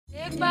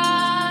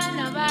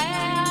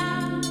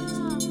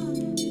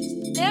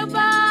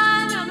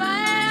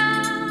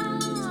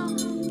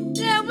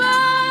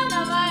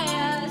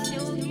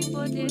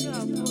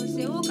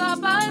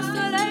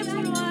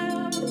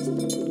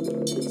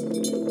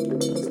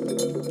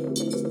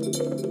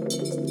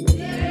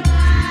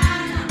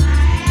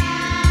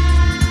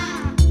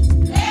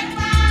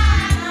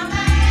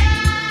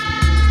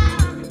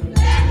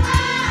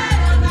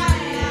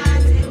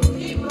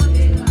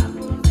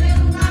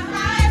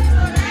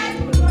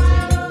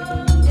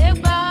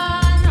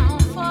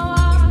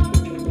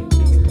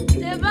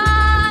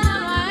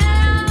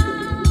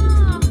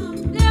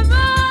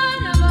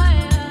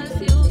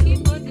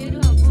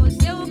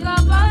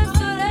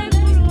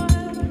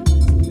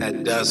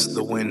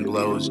The wind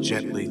blows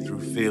gently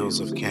through fields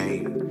of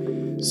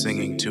cane,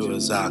 singing to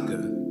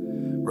Azaka,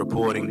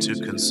 reporting to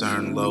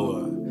concern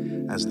lower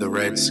as the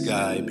red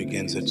sky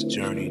begins its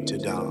journey to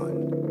dawn.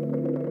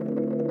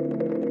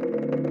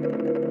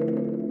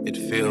 It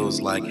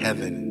feels like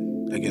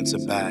heaven against a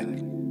back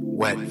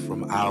wet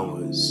from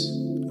hours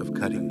of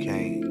cutting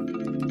cane.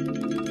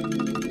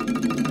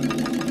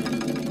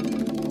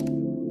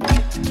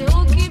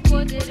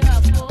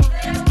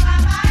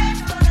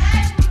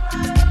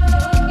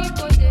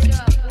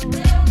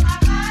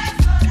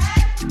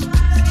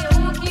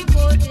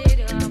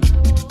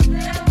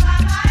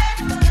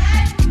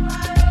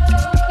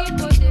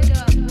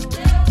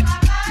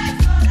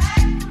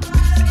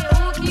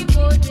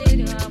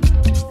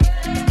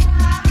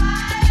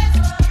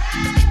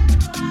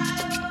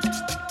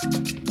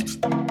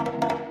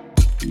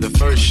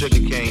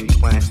 Sugarcane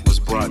plant was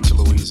brought to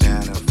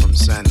Louisiana from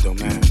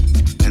Saint-Domingue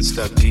and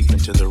stuck deep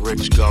into the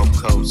rich Gulf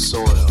Coast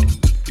soil.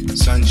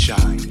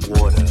 Sunshine,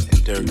 water,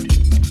 and dirt.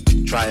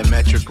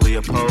 Triametrically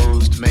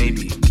opposed,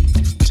 maybe.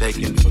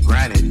 Taken for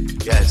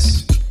granted,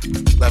 yes.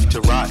 Left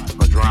to rot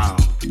or drown.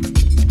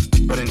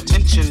 But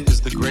intention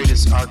is the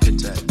greatest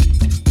architect,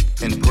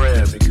 and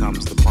prayer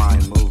becomes the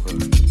prime mover.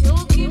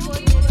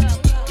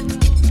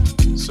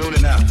 Soon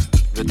enough,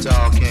 the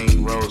tall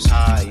cane rose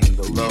high in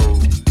the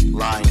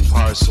low-lying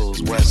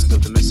parcels west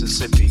of the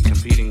Mississippi,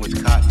 competing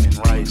with cotton and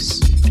rice,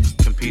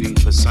 competing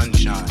for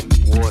sunshine,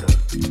 water,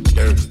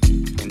 dirt,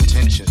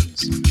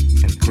 intentions,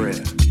 and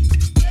prayer.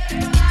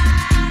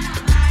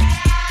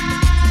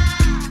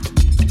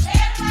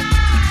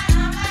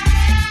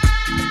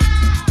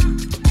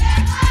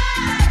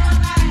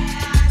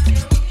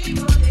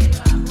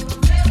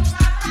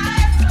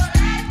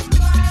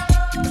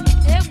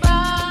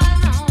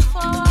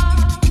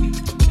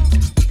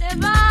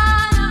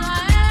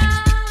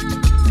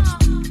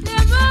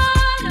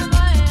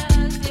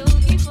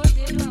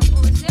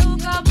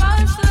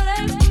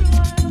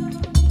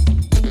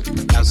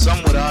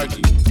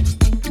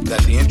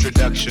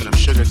 Of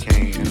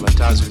sugarcane in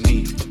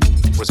Latazuni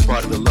was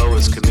part of the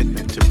Loa's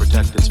commitment to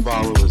protect its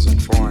followers in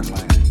foreign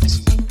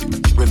lands.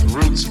 With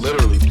roots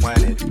literally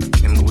planted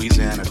in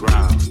Louisiana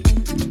ground,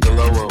 the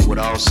Loa would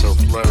also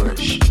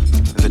flourish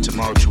in the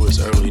tumultuous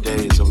early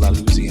days of La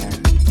Louisiane,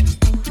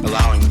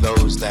 allowing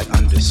those that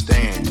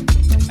understand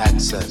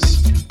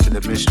access to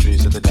the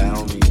mysteries of the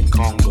Dahomey and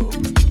Congo,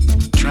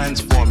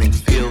 transforming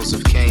fields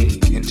of cane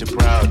into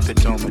proud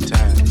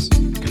pitomatans,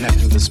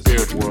 connecting the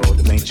spirit world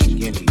of ancient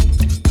Guinea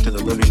to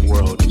the living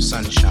world of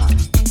sunshine,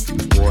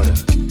 water,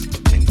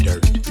 and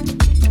dirt.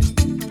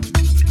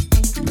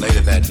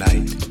 Later that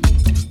night,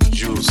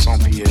 Jules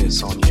Saint-Pierre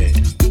Saunier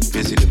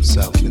busied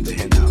himself in the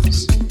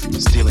henhouse,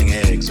 stealing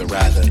eggs, or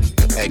rather,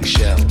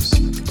 eggshells.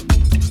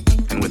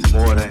 And with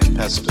mortar and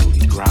pestle,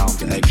 he ground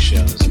the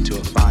eggshells into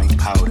a fine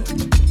powder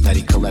that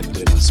he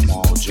collected in a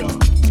small jar.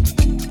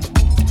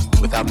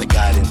 Without the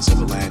guidance of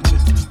a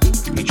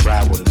lantern, he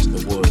traveled into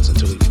the woods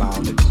until he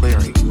found a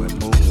clearing where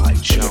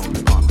moonlight shone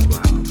upon the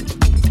ground.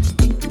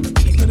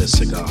 A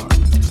cigar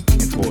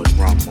and poured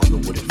rum on the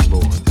wooded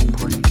floor and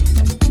prayed.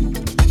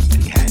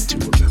 He had to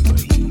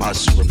remember, he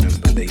must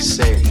remember. They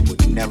said he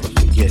would never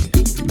forget,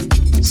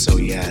 so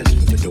he asked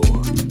for the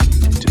door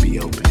to be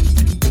open.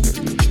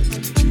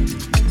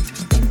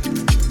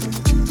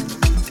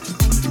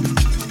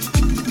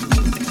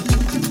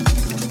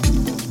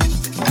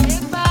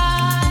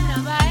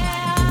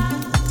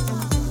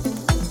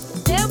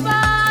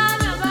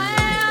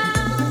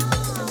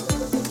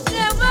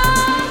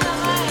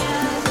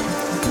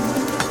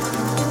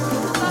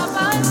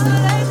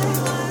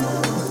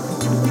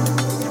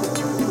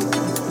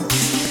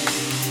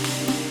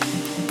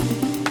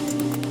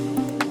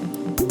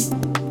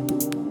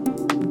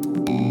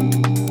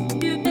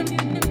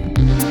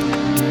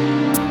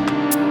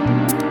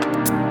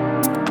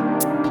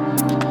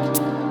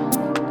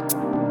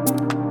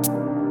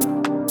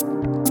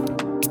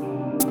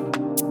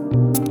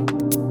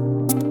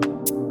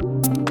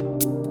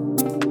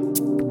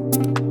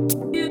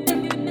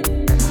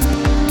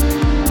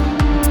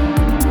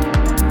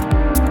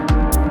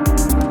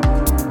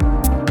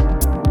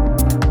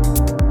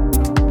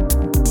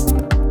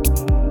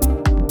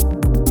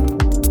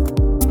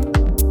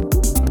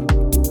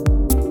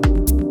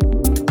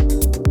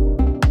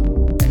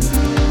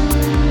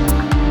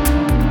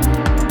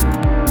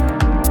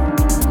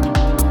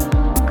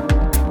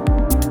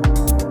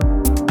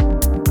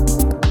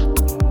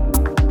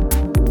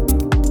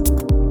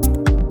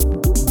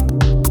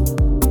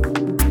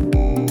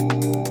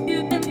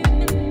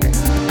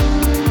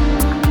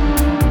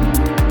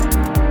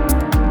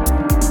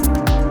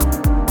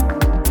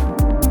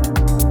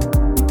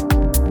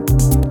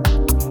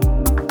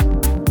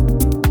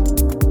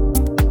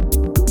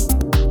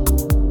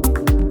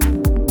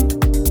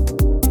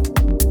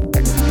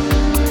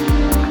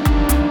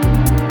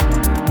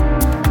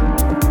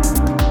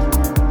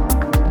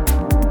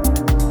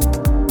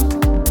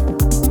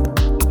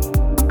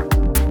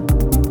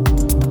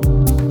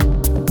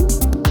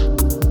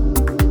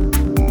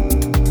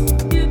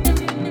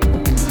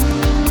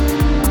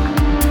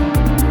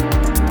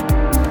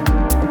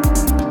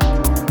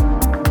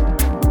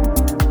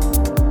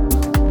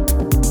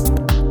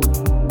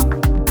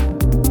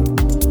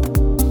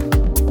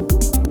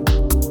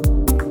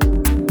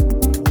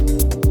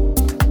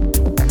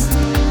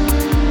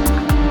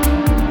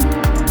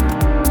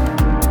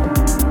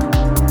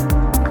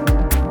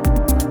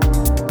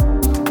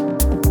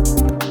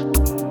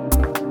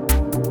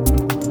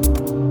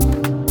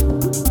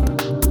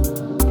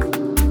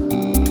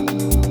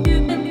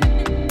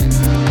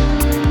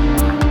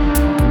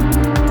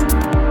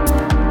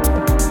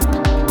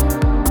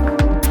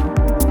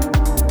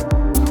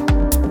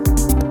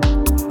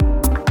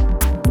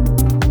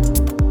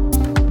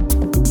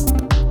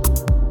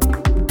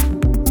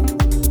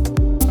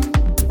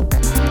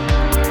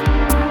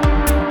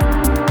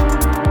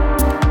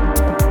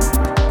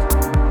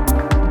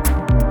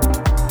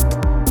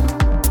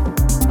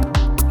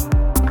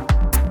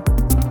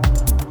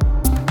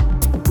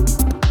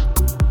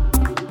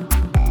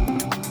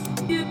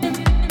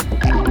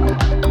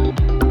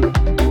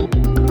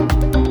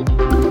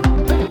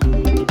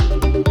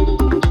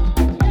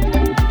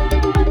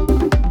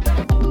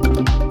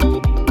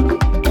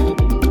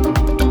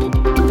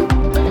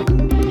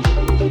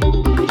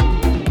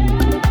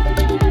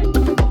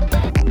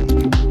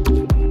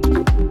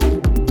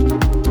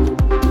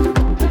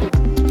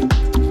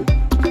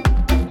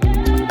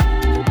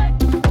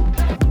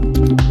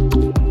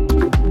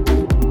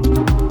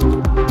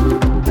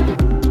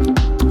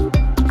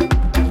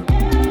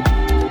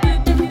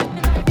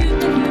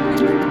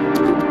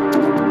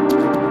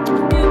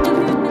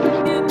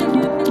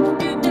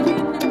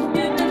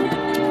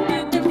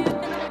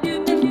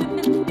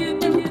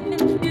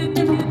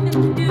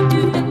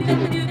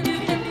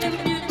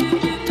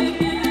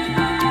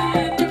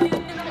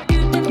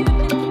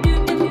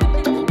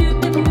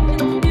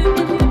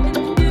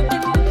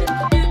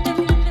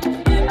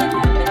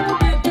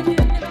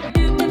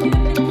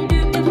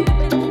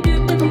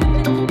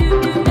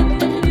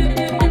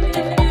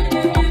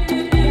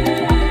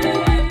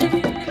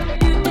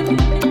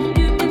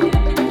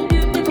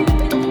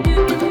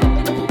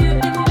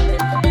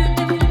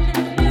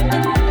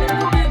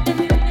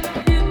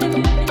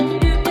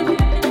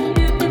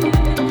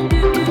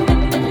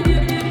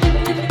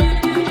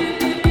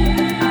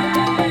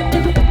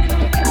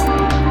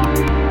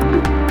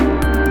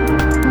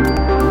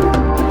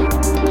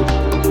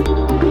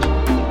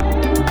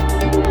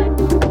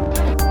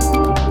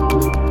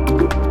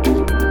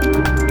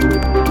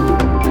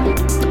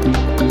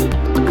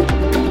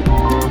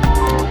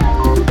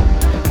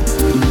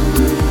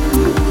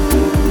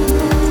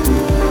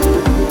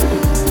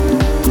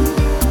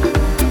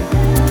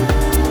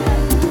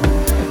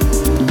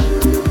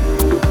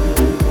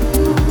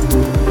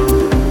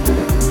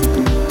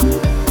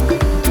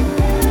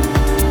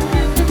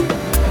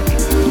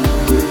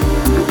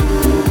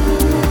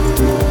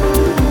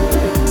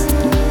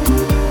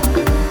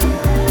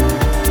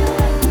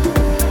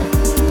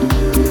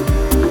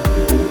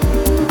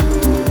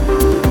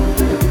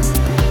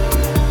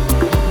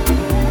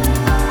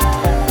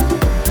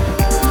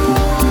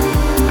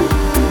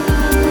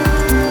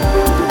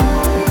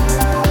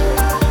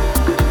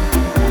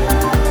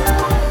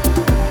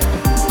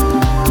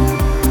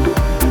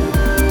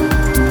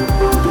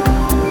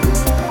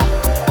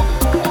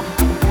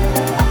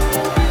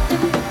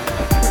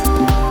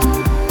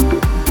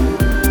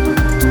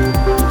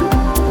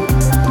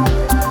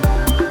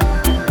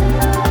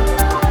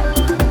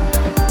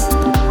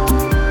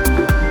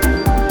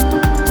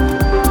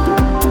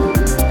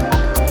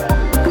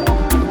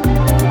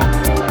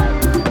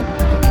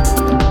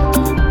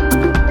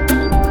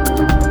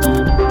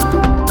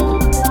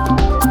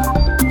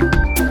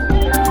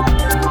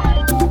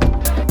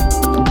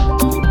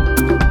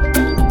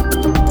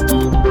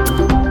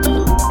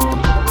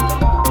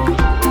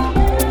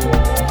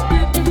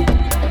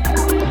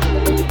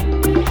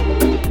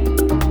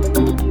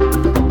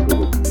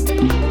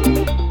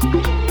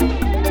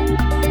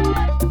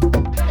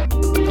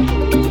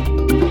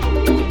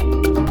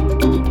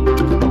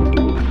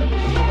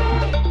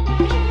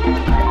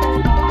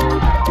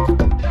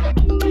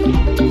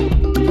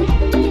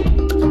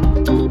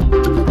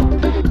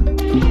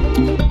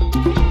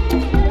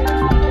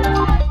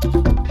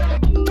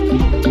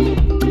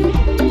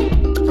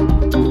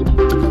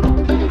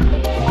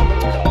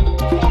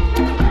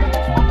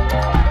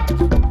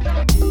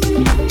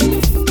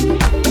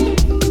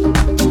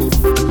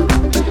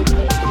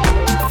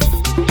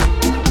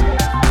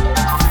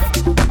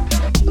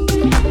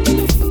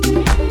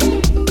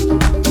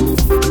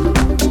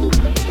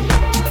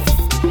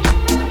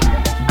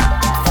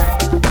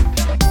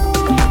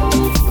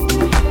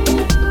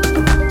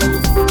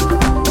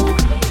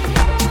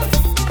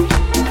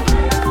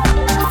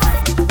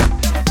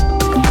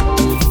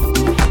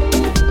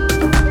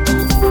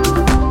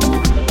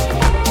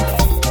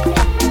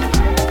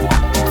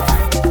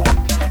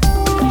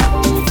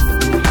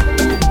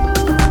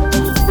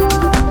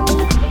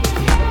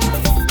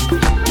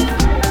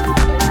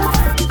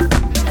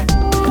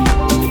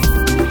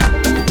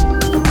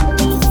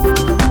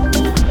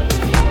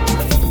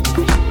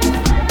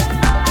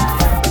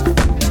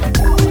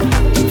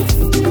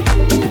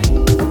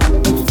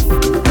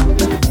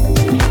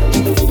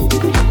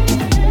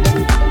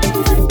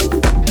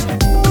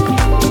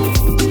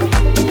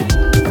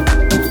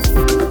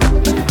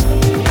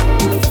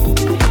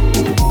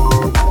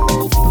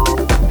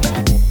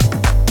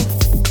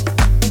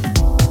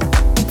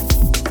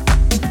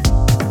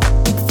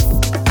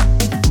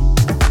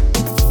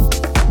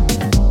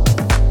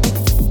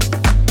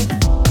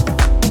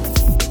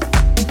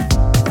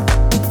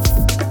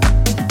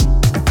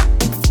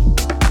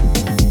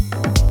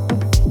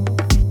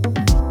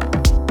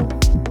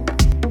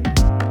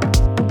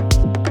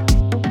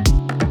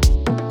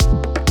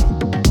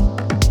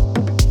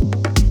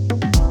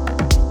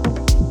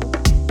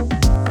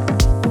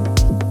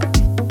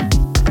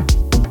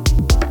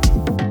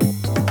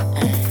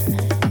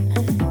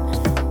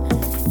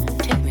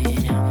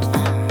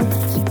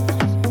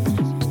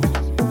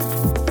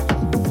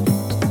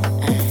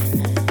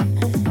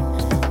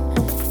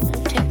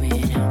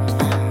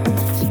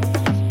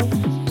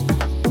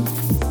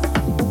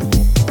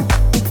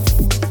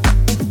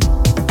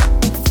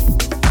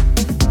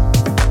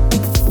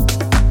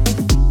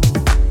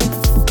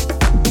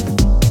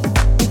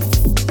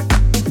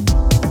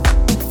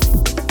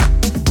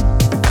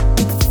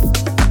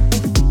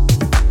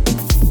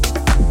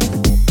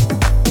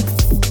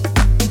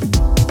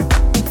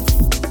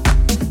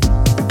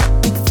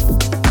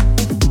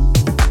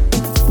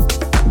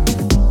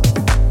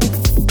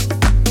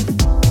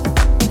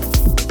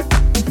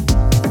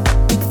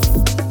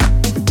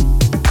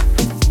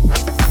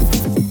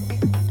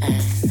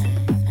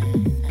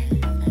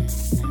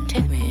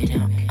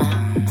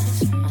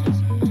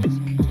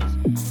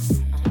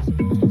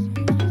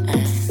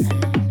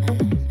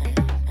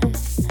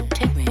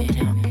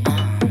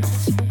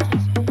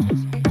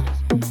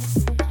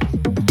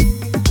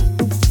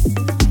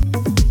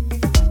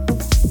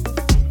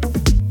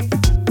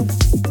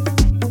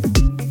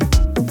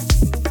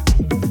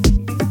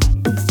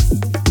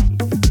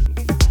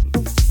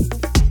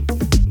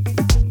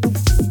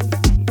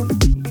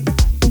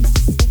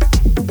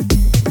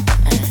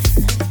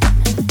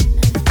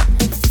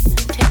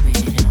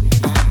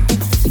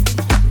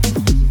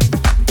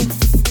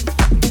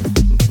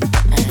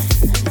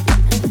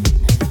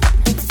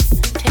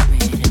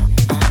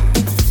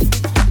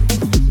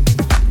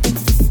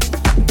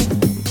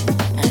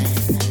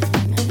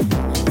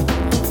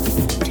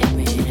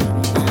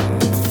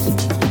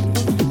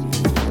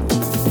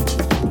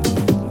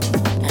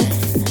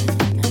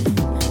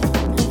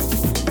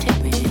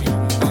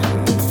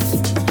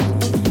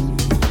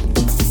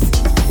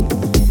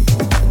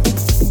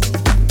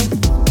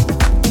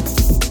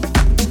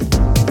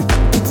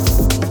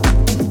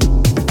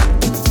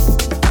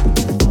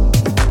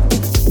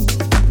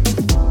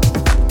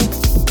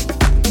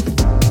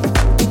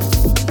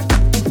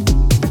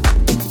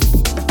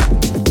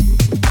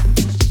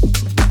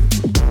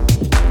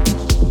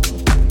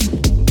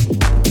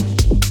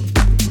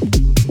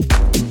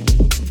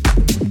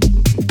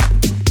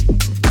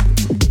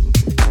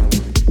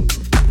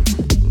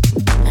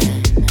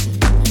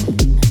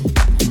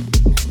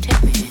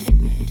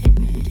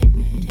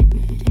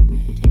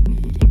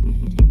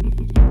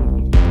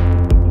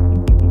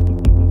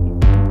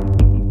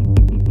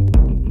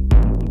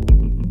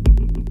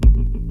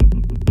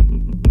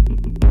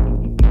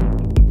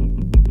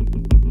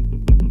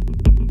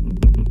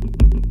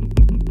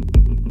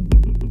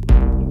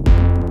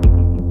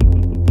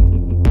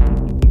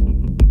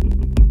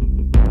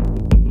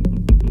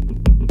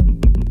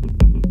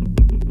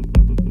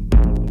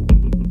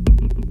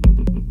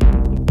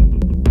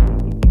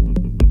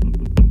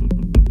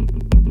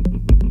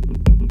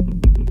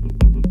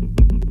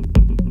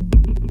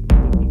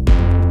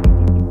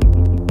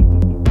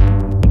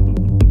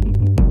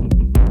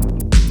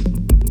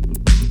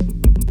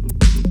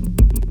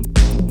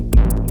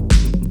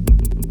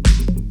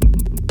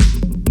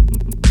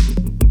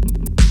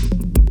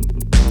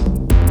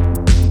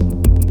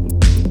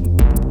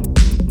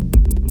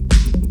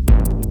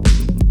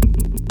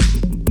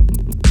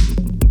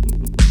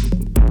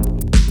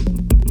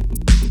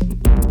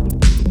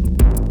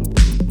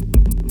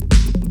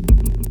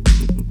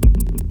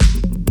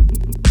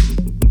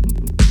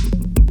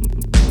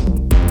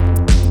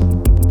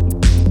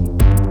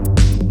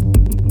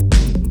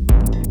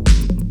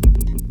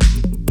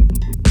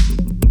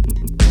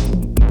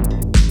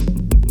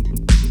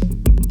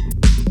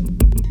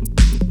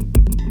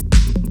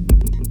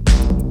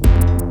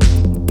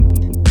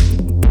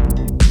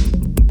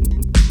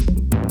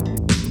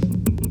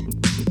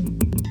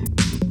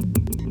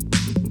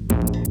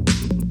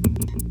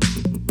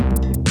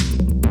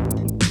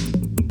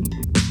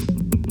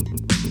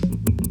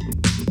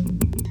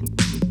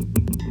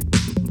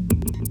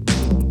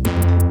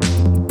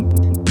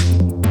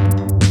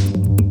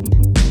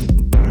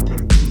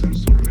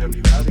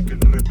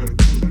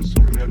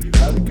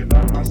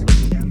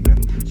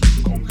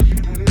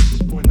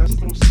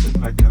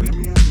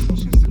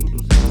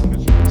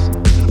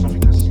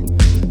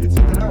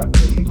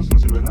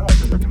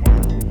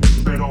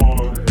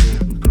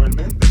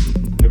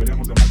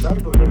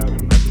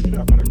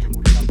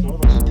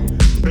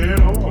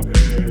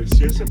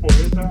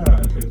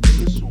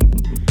 entiende su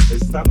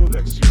estado de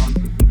acción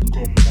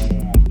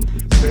como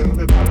ser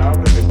de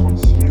palabra y de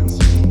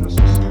conciencia en una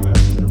sociedad,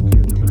 creo que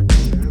tendrá que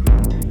ser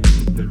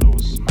de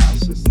los más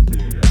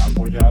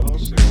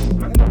apoyados en el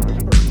planeta. Por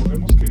ejemplo,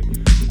 recordemos que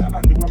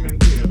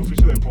antiguamente el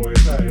oficio de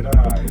poeta era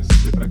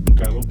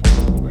practicado por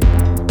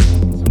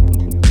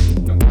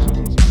los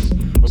nosotros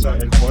más. O sea,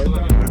 el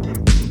poeta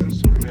repercute en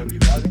su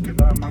realidad y que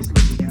nada más lo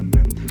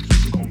entienden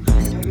sus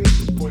congéneres,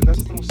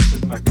 poetastros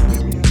en la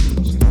academia, en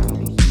los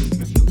institutos de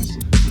investigaciones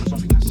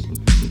filosóficas,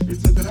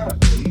 etcétera.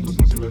 Pues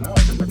no sirve nada,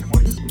 tendrá que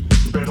morir.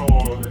 Pero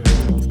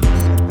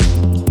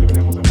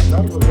deberíamos de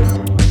matarlo, debería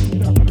haber una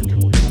gira para que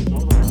murieran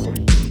todos por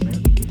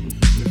internet.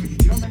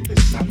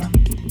 Definitivamente sana,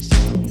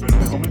 pero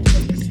en el momento en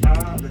el que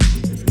está, en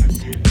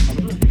el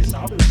momento en el que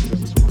sabe las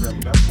cosas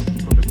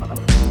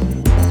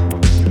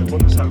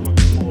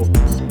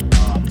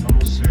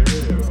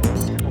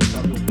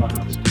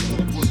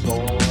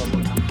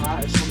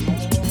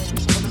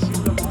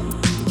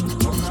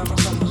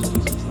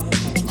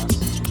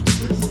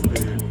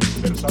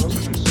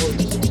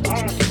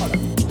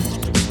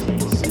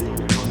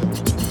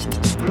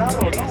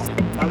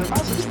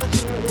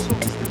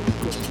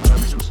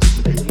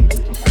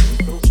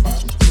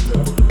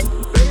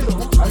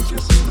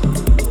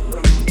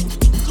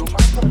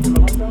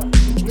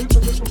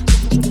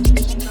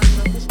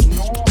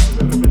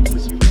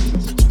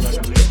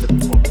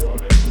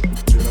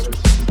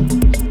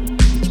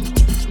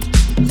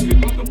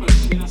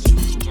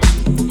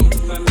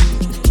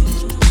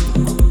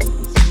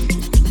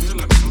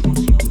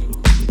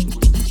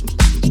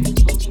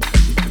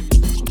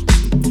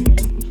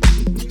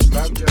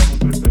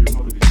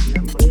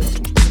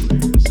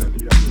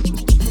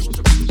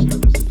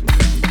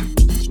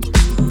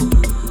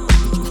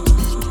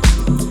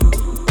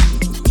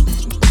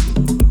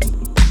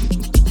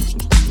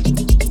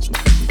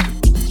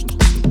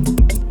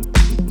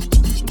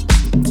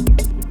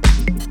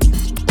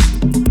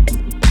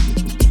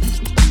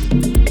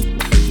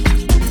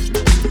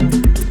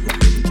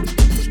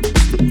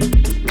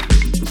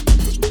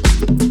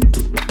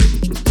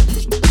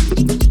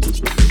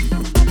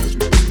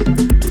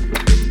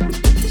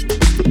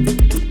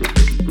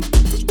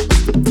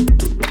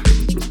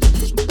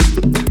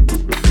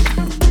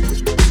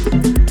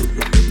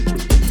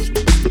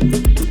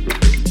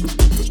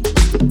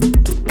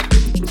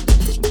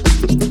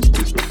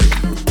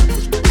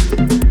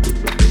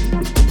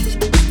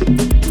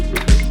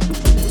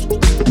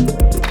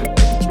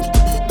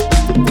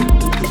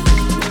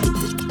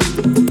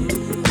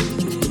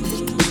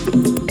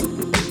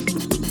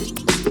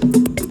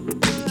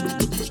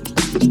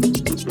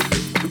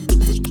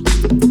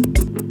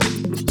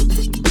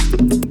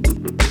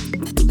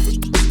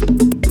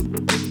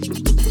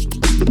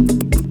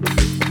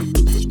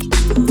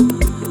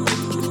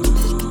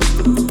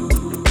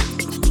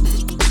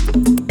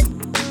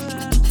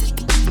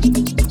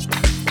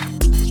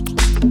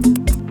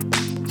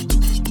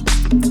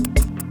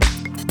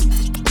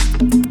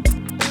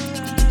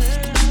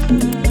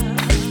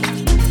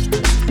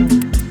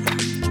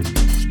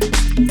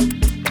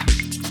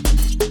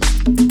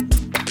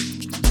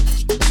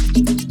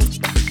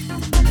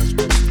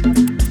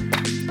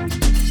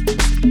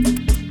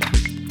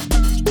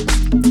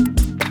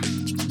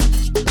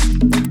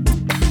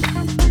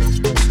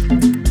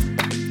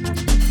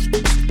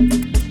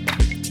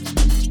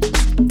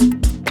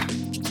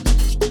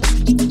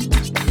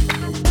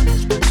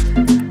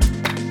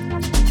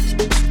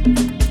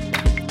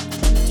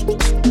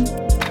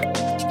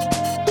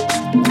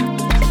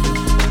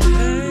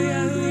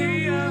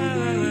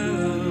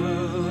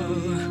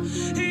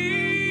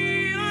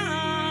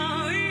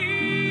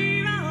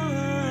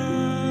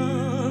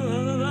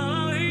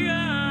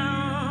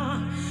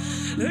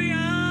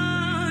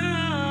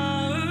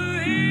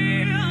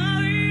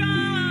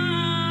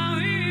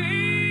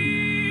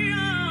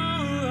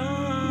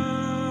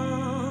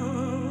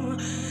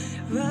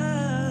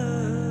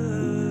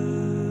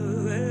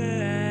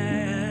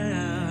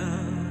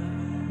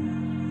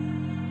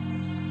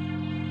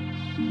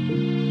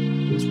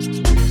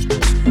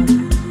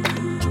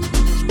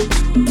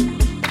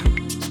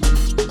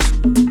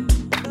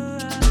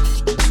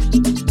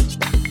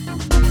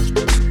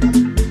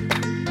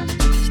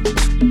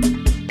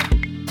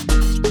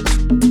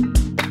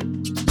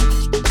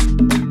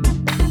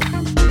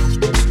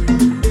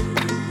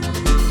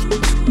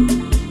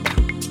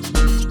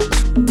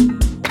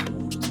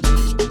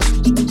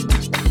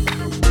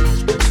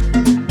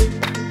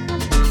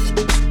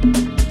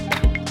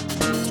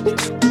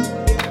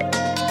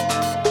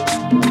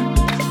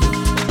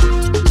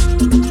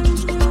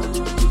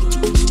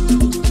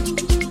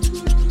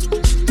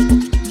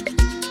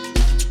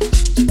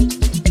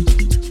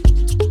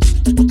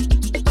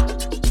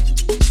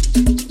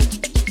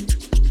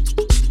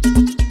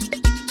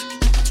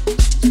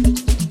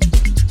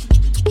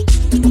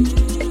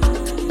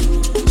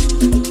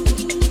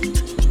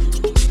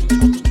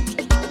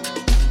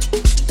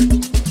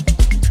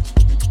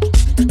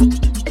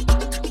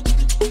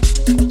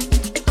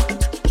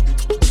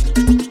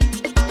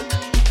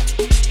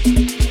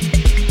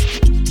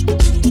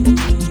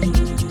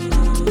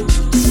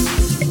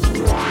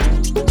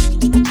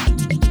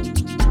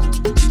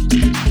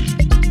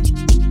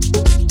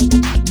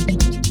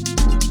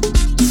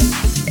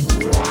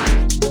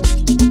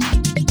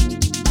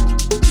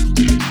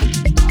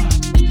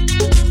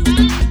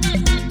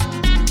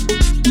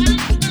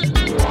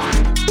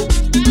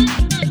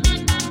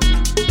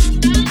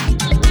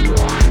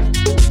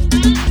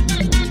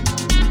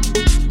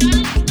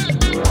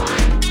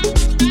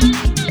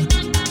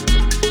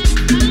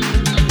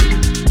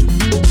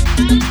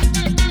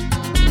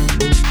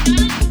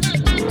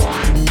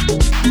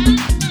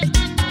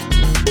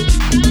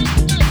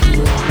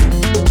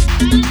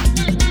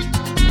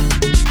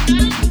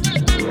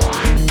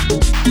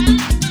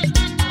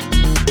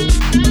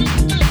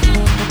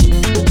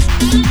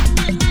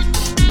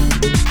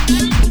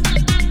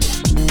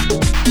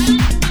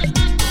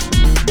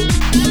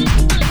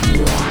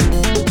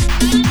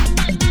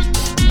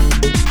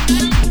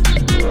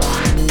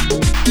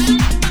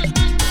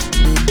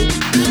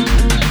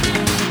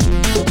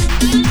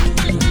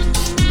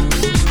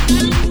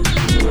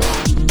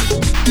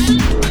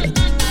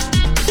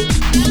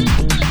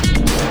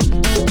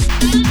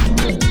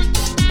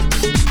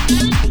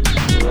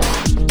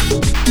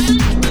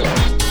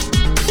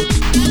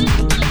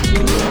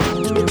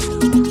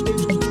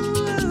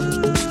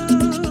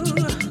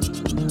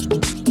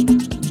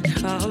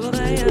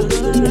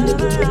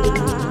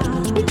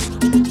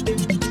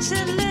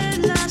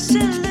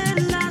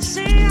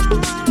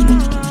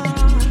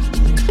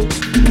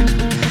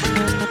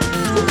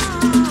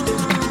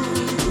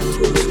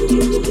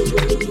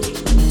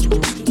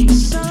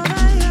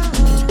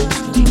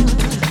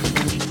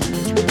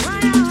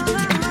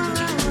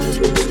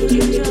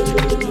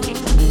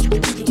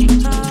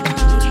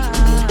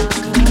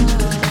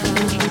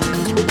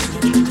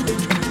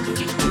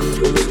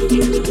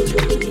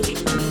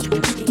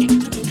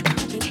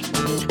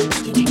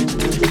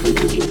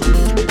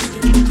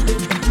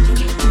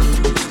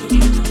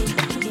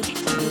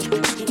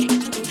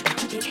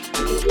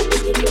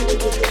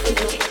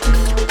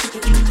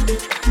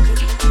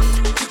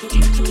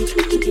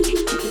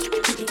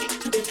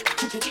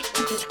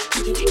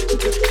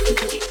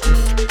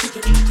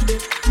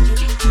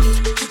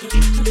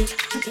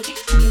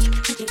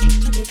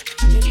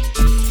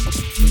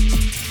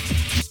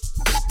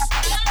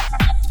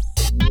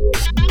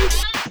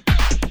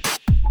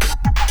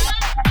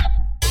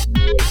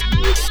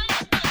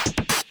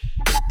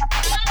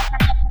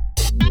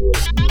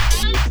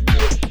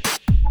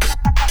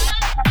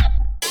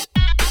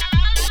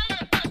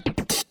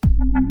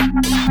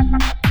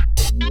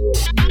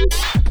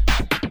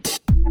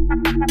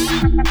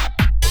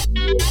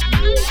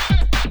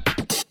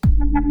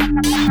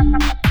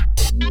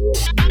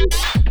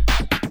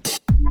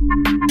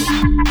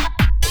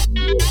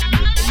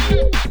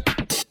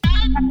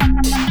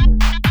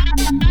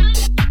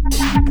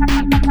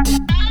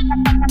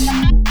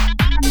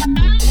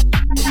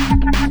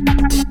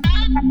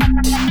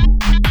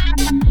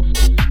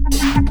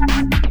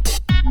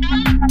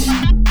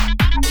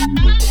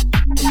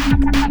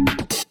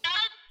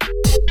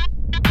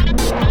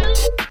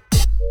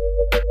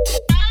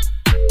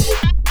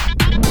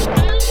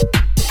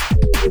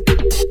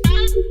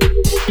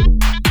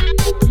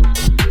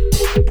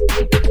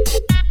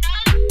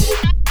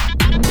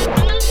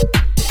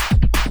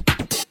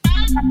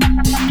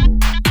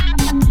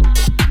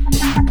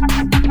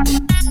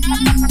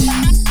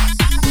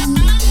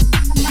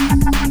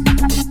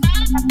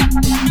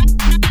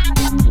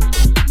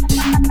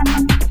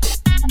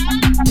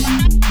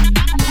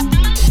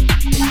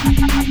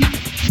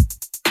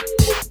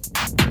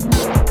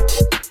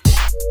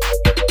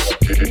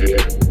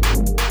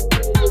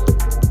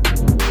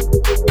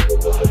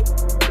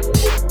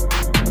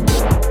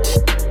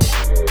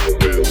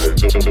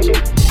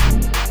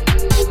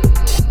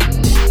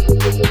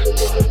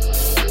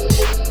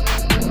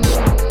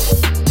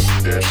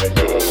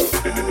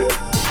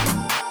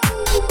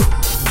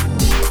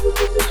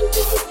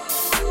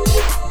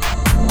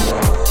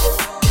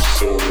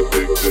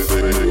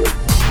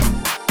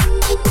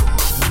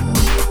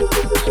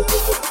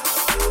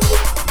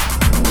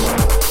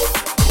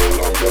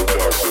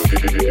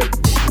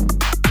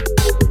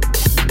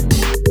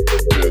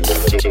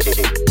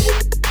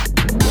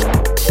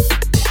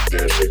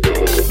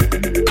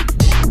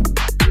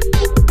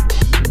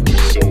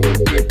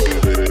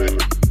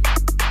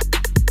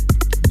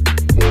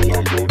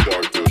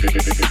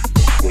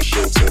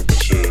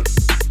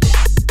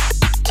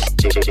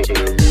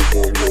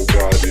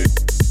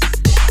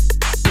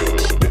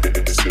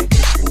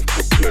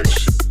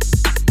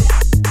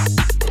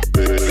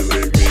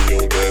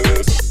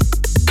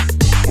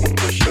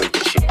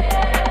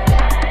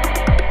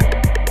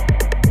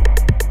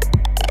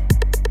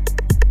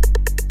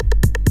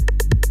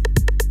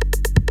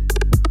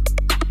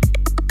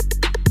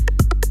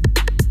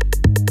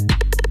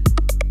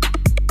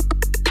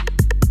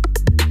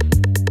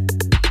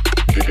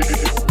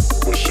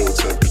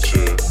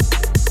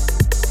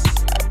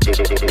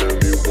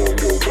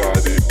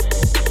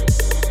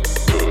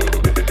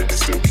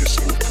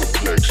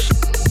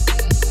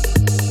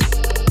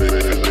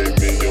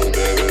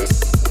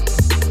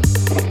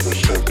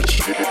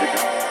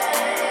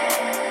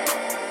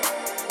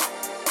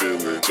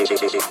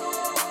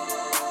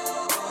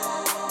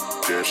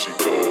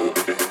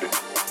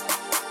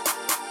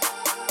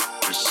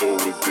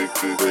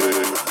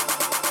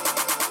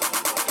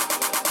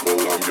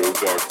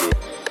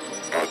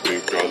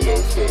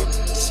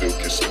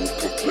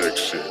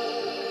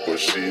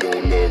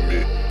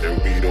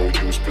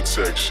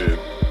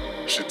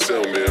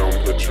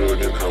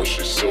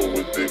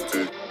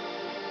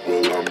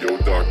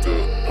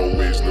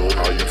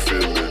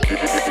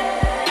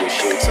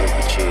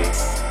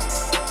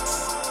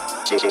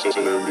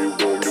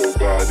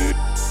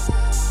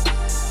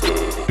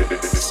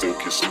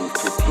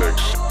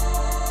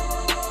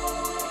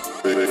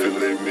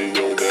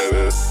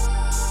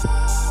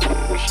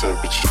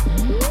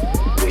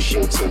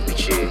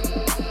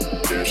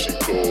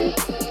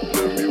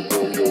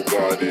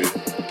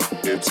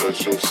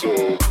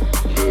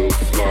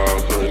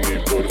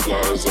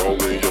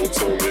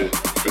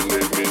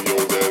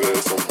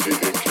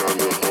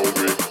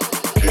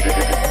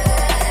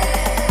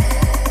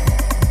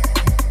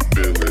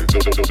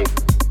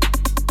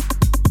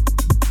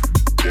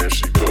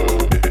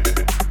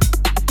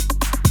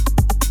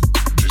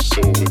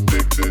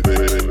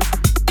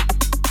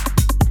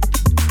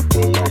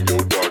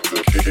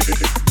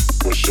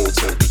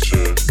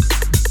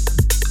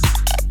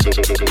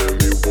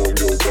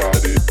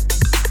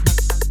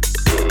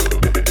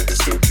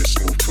Silky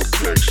smooth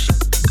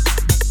complexion.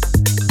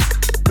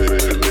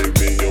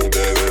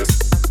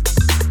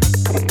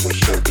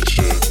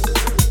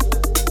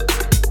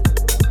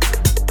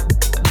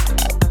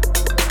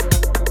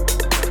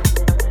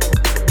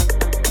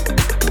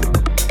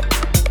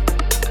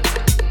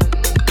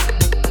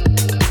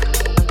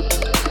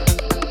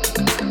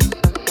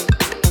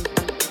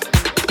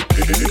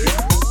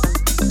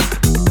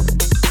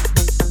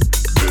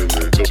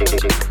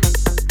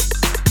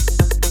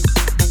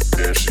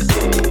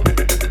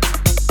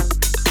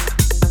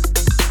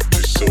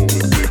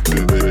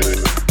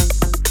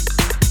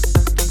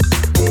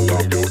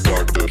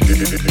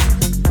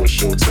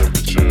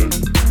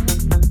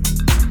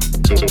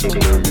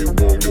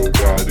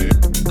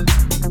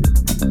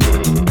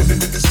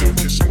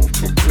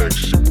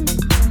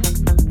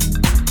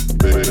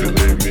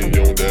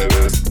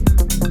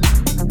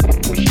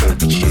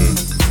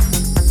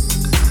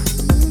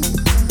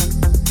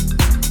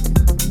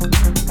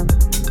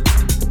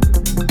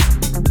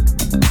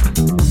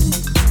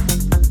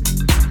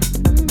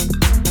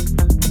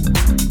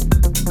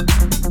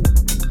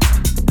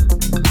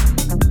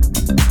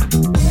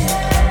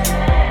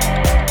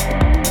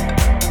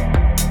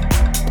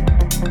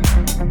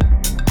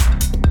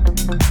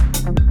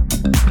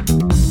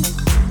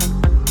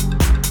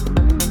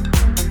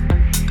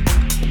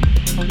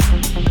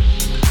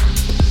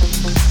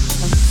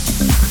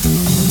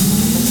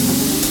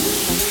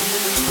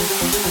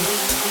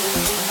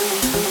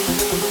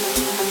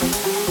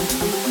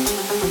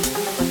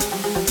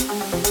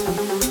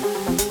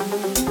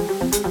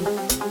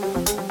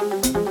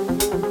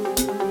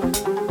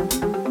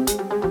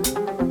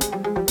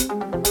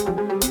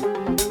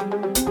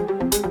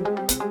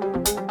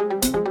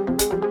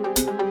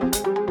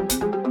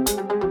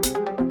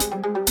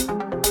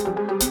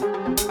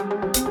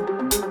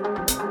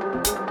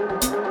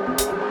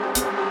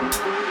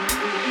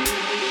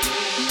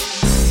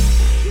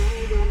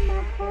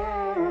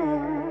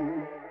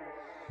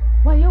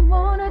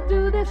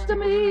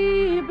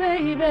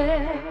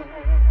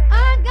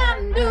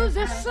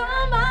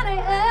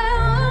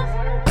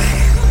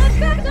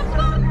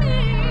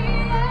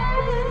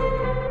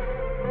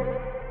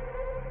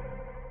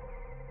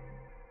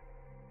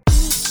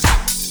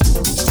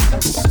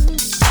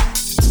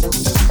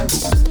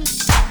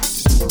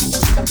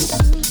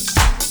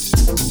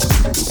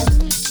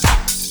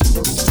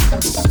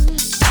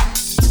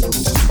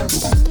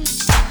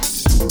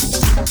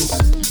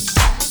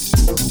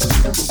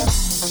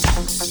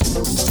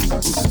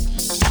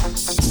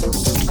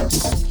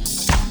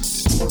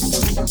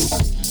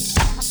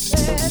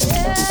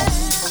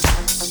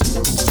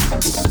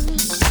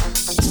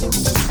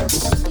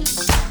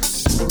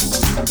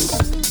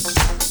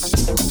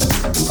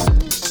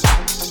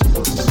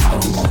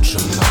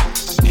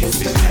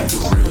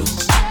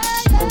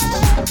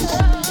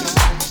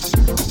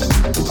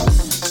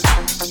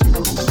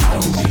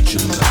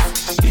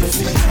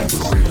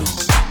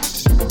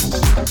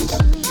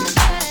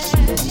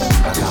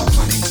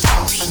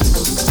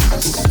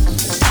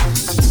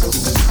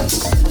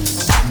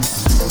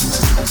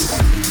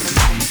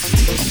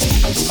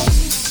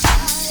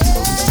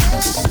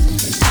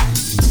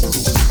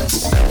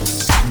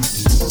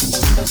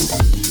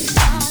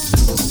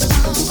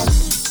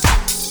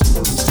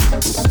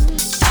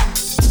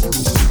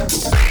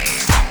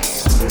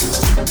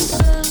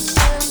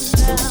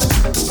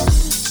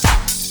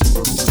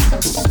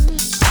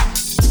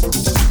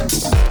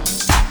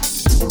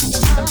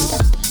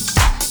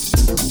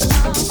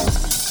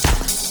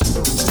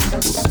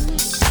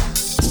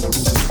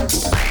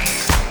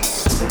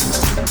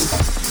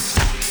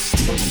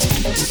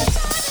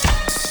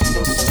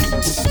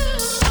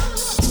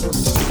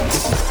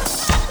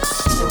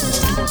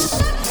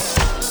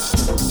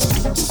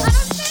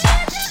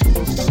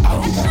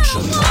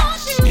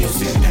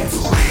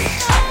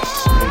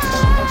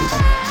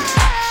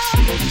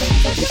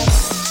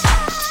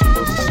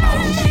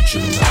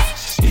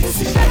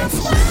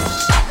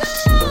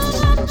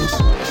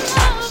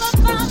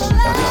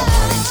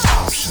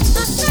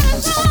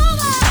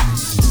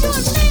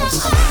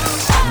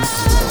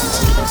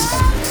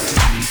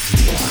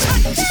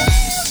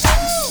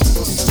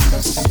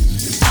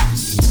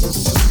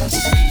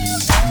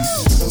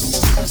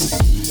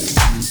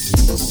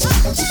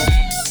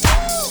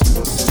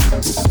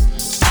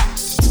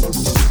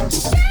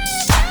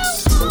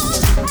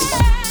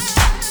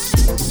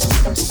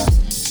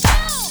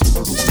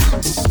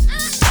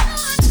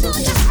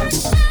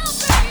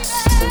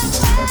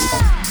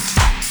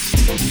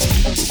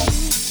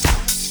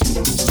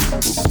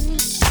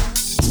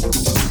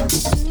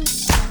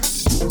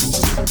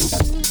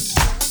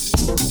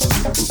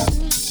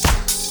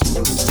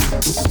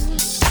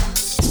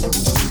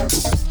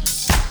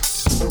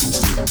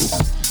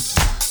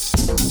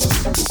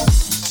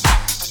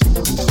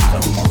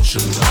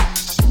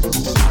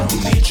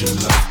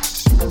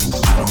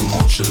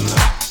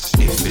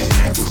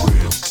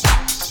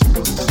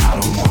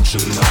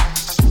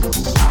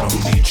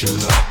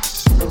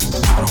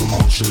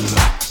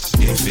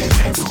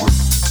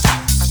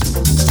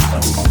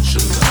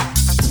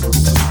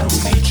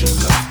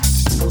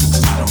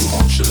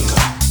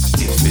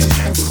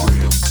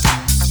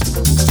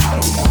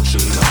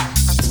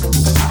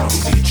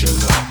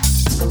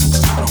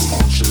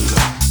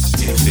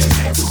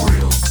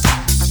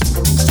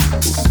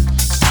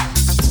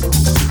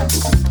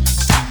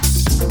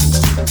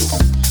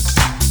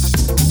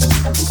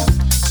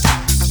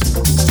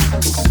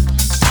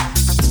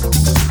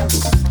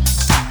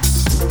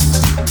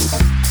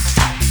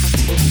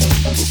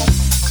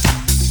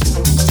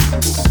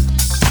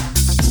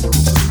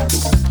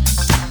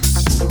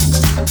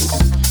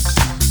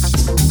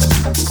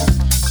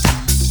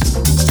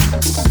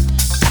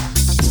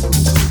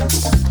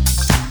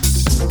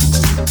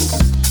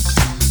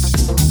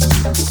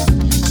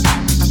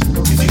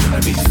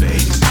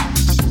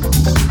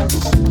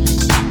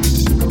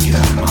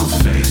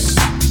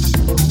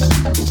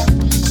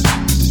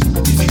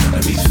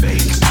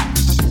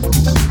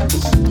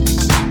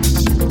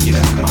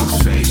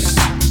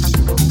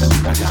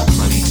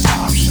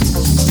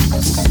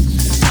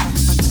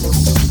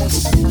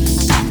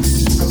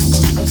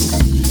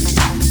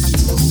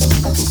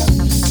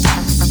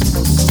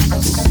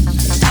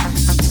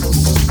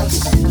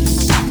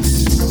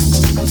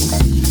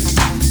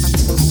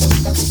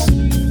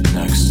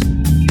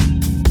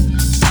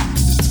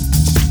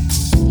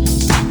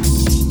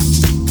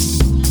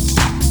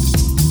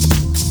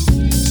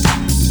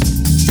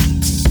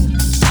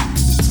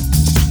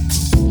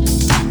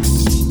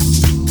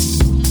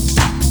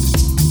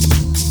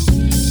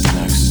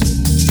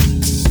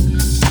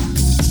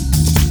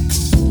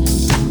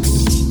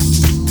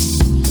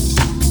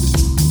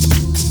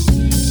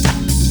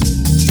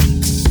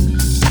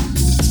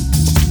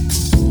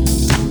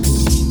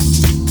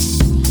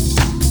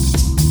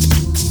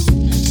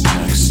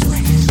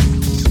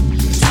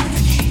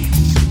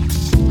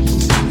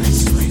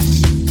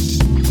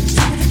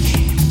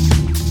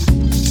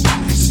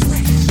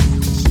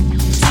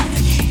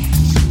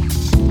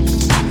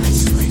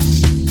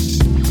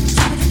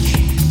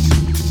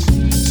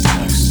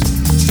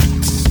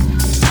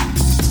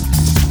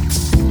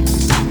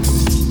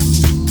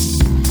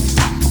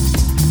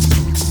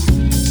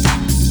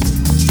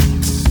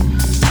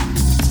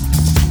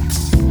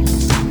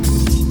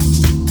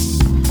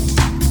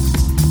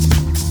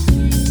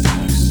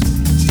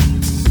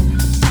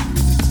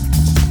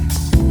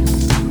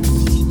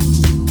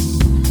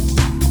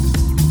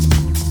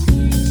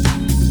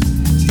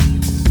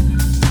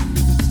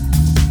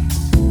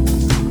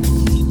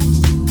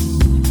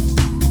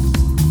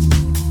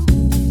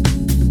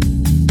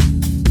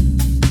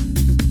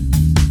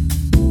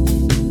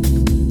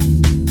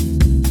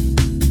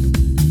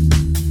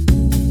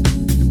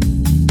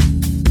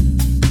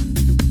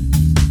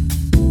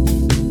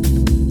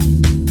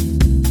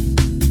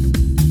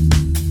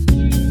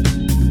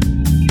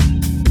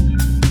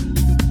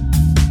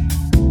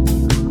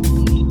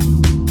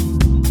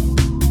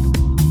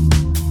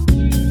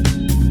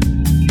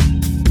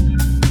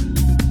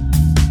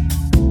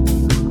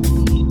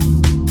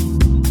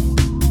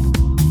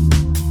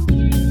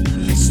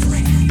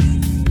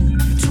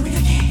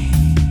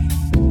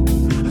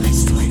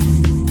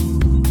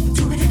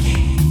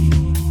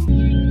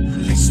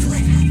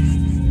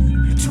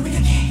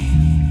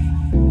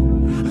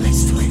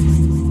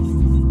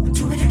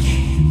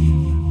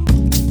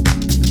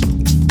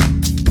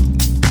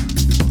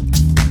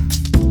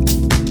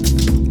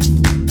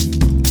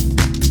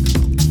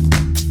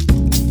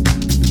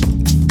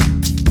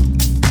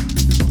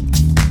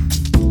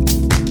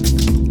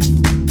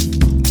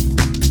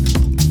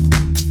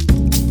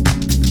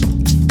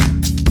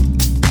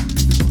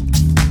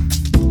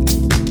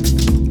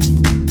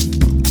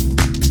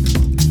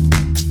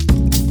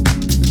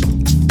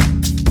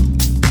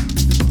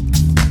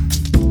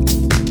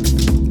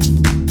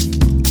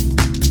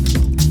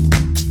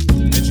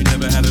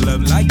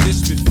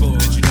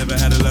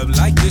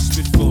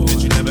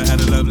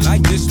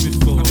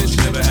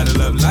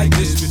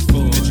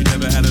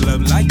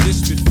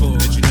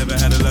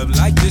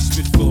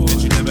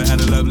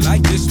 love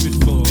like this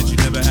before. That you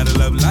never had a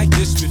love like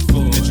this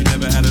before. That you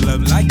never had a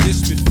love like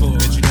this before.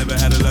 That you never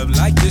had a love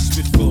like this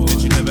before.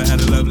 That you never had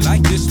a love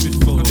like this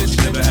before. That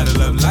you never had a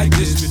love like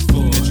this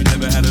before. That you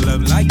never had a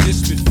love like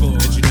this before.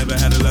 That you never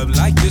had a love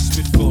like this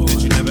before.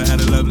 That you never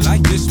had a love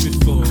like this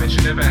before. That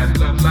you never had a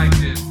love like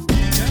this.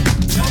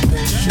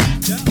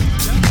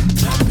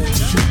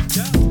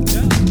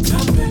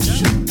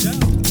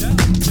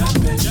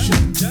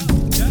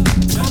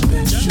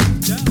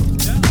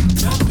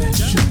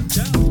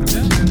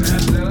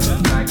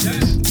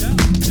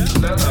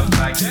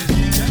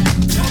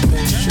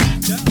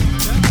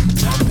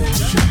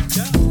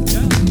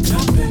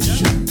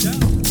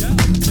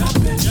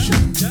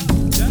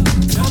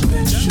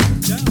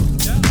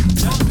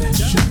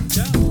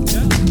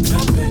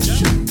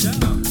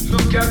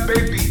 Look at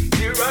baby,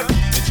 here I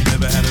that you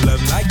never had a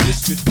love like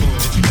this before.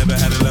 That you never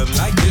had a love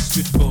like this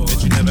before.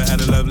 That you never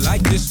had a love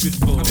like this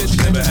before. That you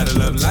never had a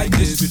love like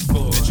this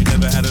before. That you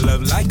never had a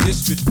love like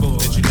this before.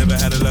 That you never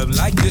had a love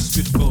like this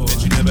before.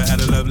 That you never had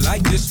a love like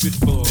this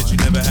before. That you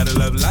never had a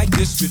love like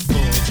this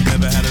before. That you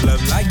never had a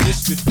love like this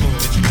before.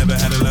 That you never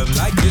had a love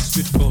like this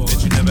before.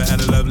 That you never had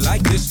a love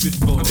like this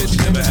before. That you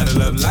never had a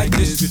love like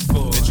this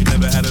before. That you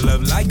never had a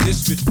love like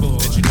this before.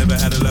 That you never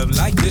had a love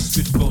like this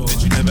before.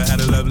 That you never had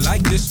a love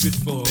like this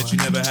before. That you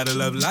never had a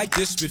love like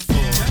this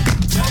before.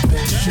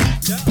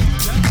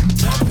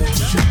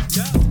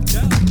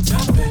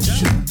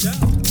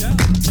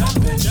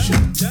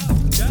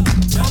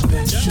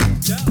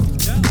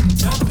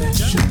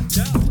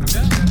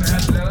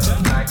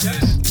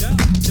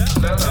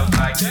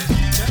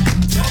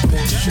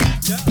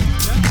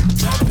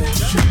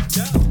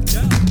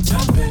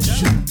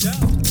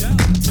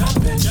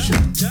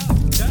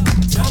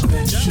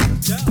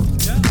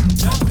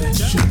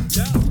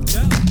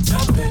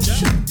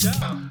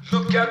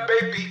 Look at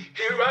baby,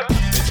 here I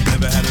that you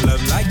never had a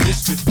love like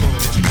this before.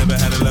 That you never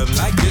had a love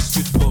like this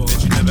before.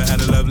 That you never had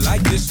a love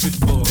like this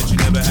before. That you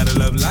never had a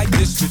love like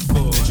this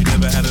before. That you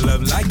never had a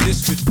love like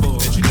this before.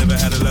 That you never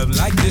had a love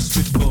like this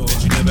before.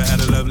 That you never had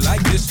a love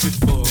like this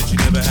before. That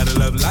you never had a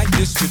love like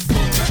this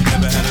before. That you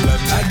never had a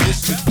love like this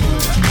before.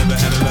 That you never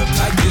had a love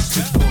like this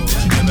before.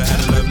 That you never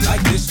had a love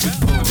like this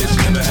before. That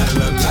you never had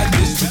a love like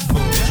this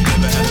before. That you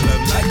never had a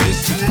love like this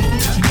before.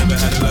 That you never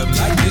had a love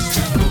like this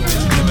before. That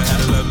you never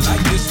had a love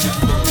like this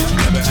before. That you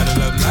never had a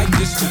love like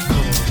this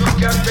before.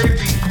 Look at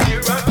baby,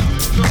 here I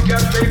look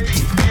at baby,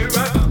 here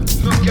I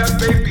look at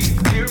baby,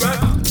 here I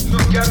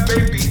look at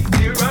baby,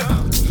 here I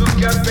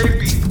look at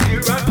baby,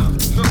 here I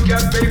look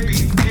at baby,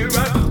 here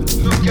I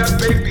look at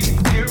baby,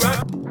 here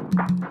I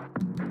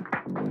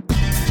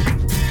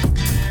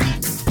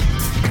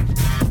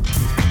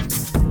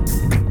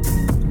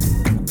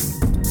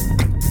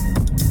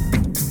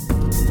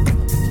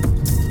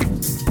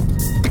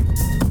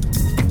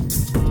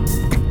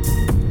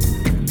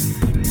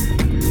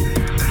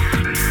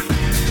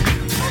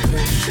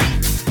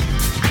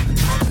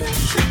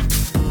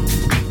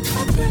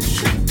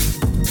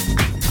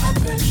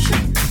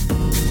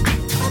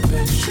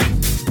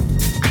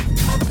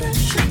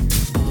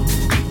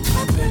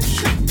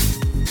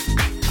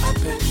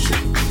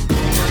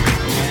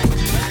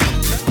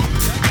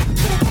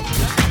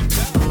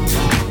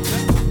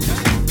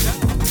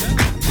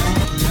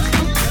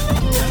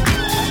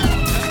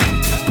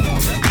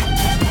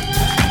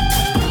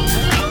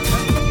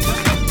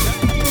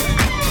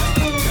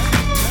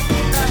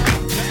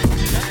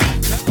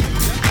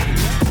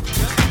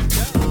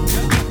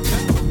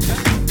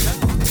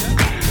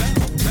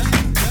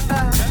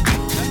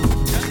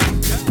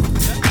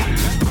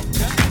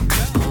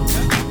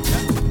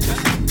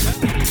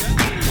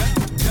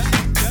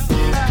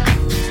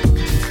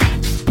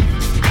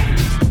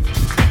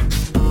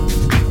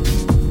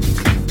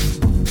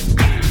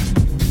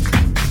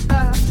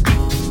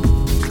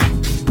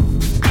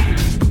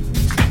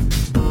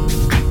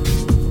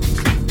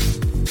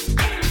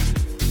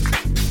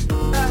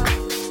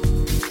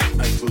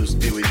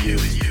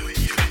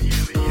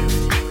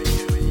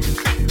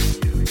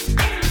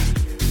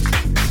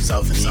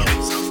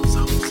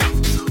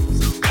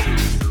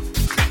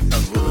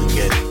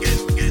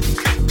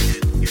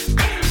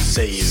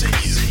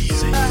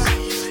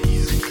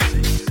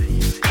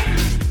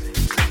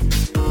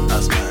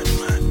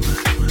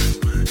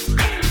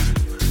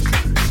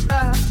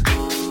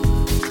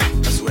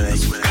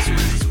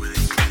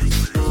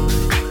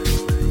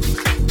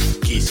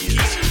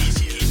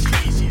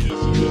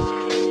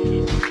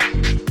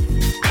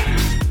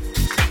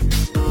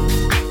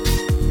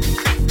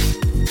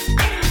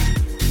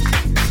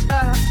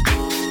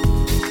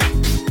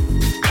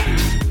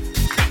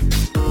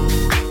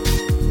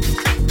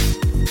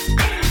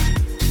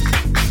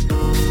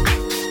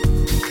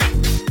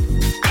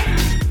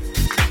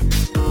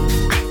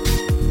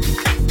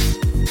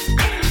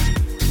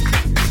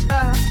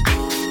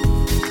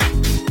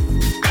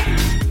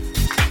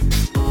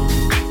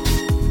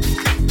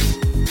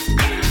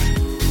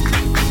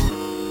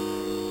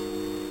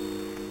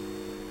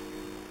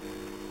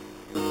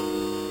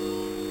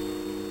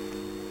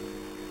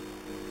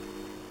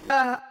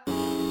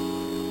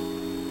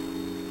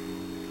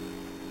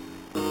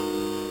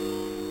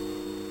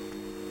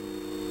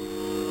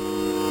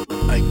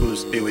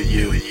blues be with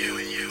you.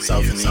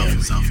 Southern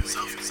ear.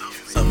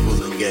 Some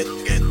wouldn't get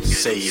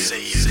saved.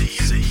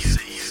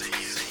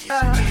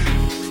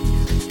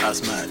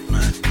 That's mad.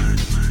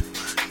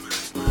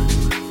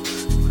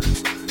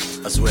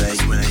 That's when I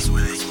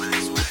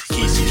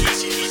kiss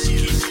you.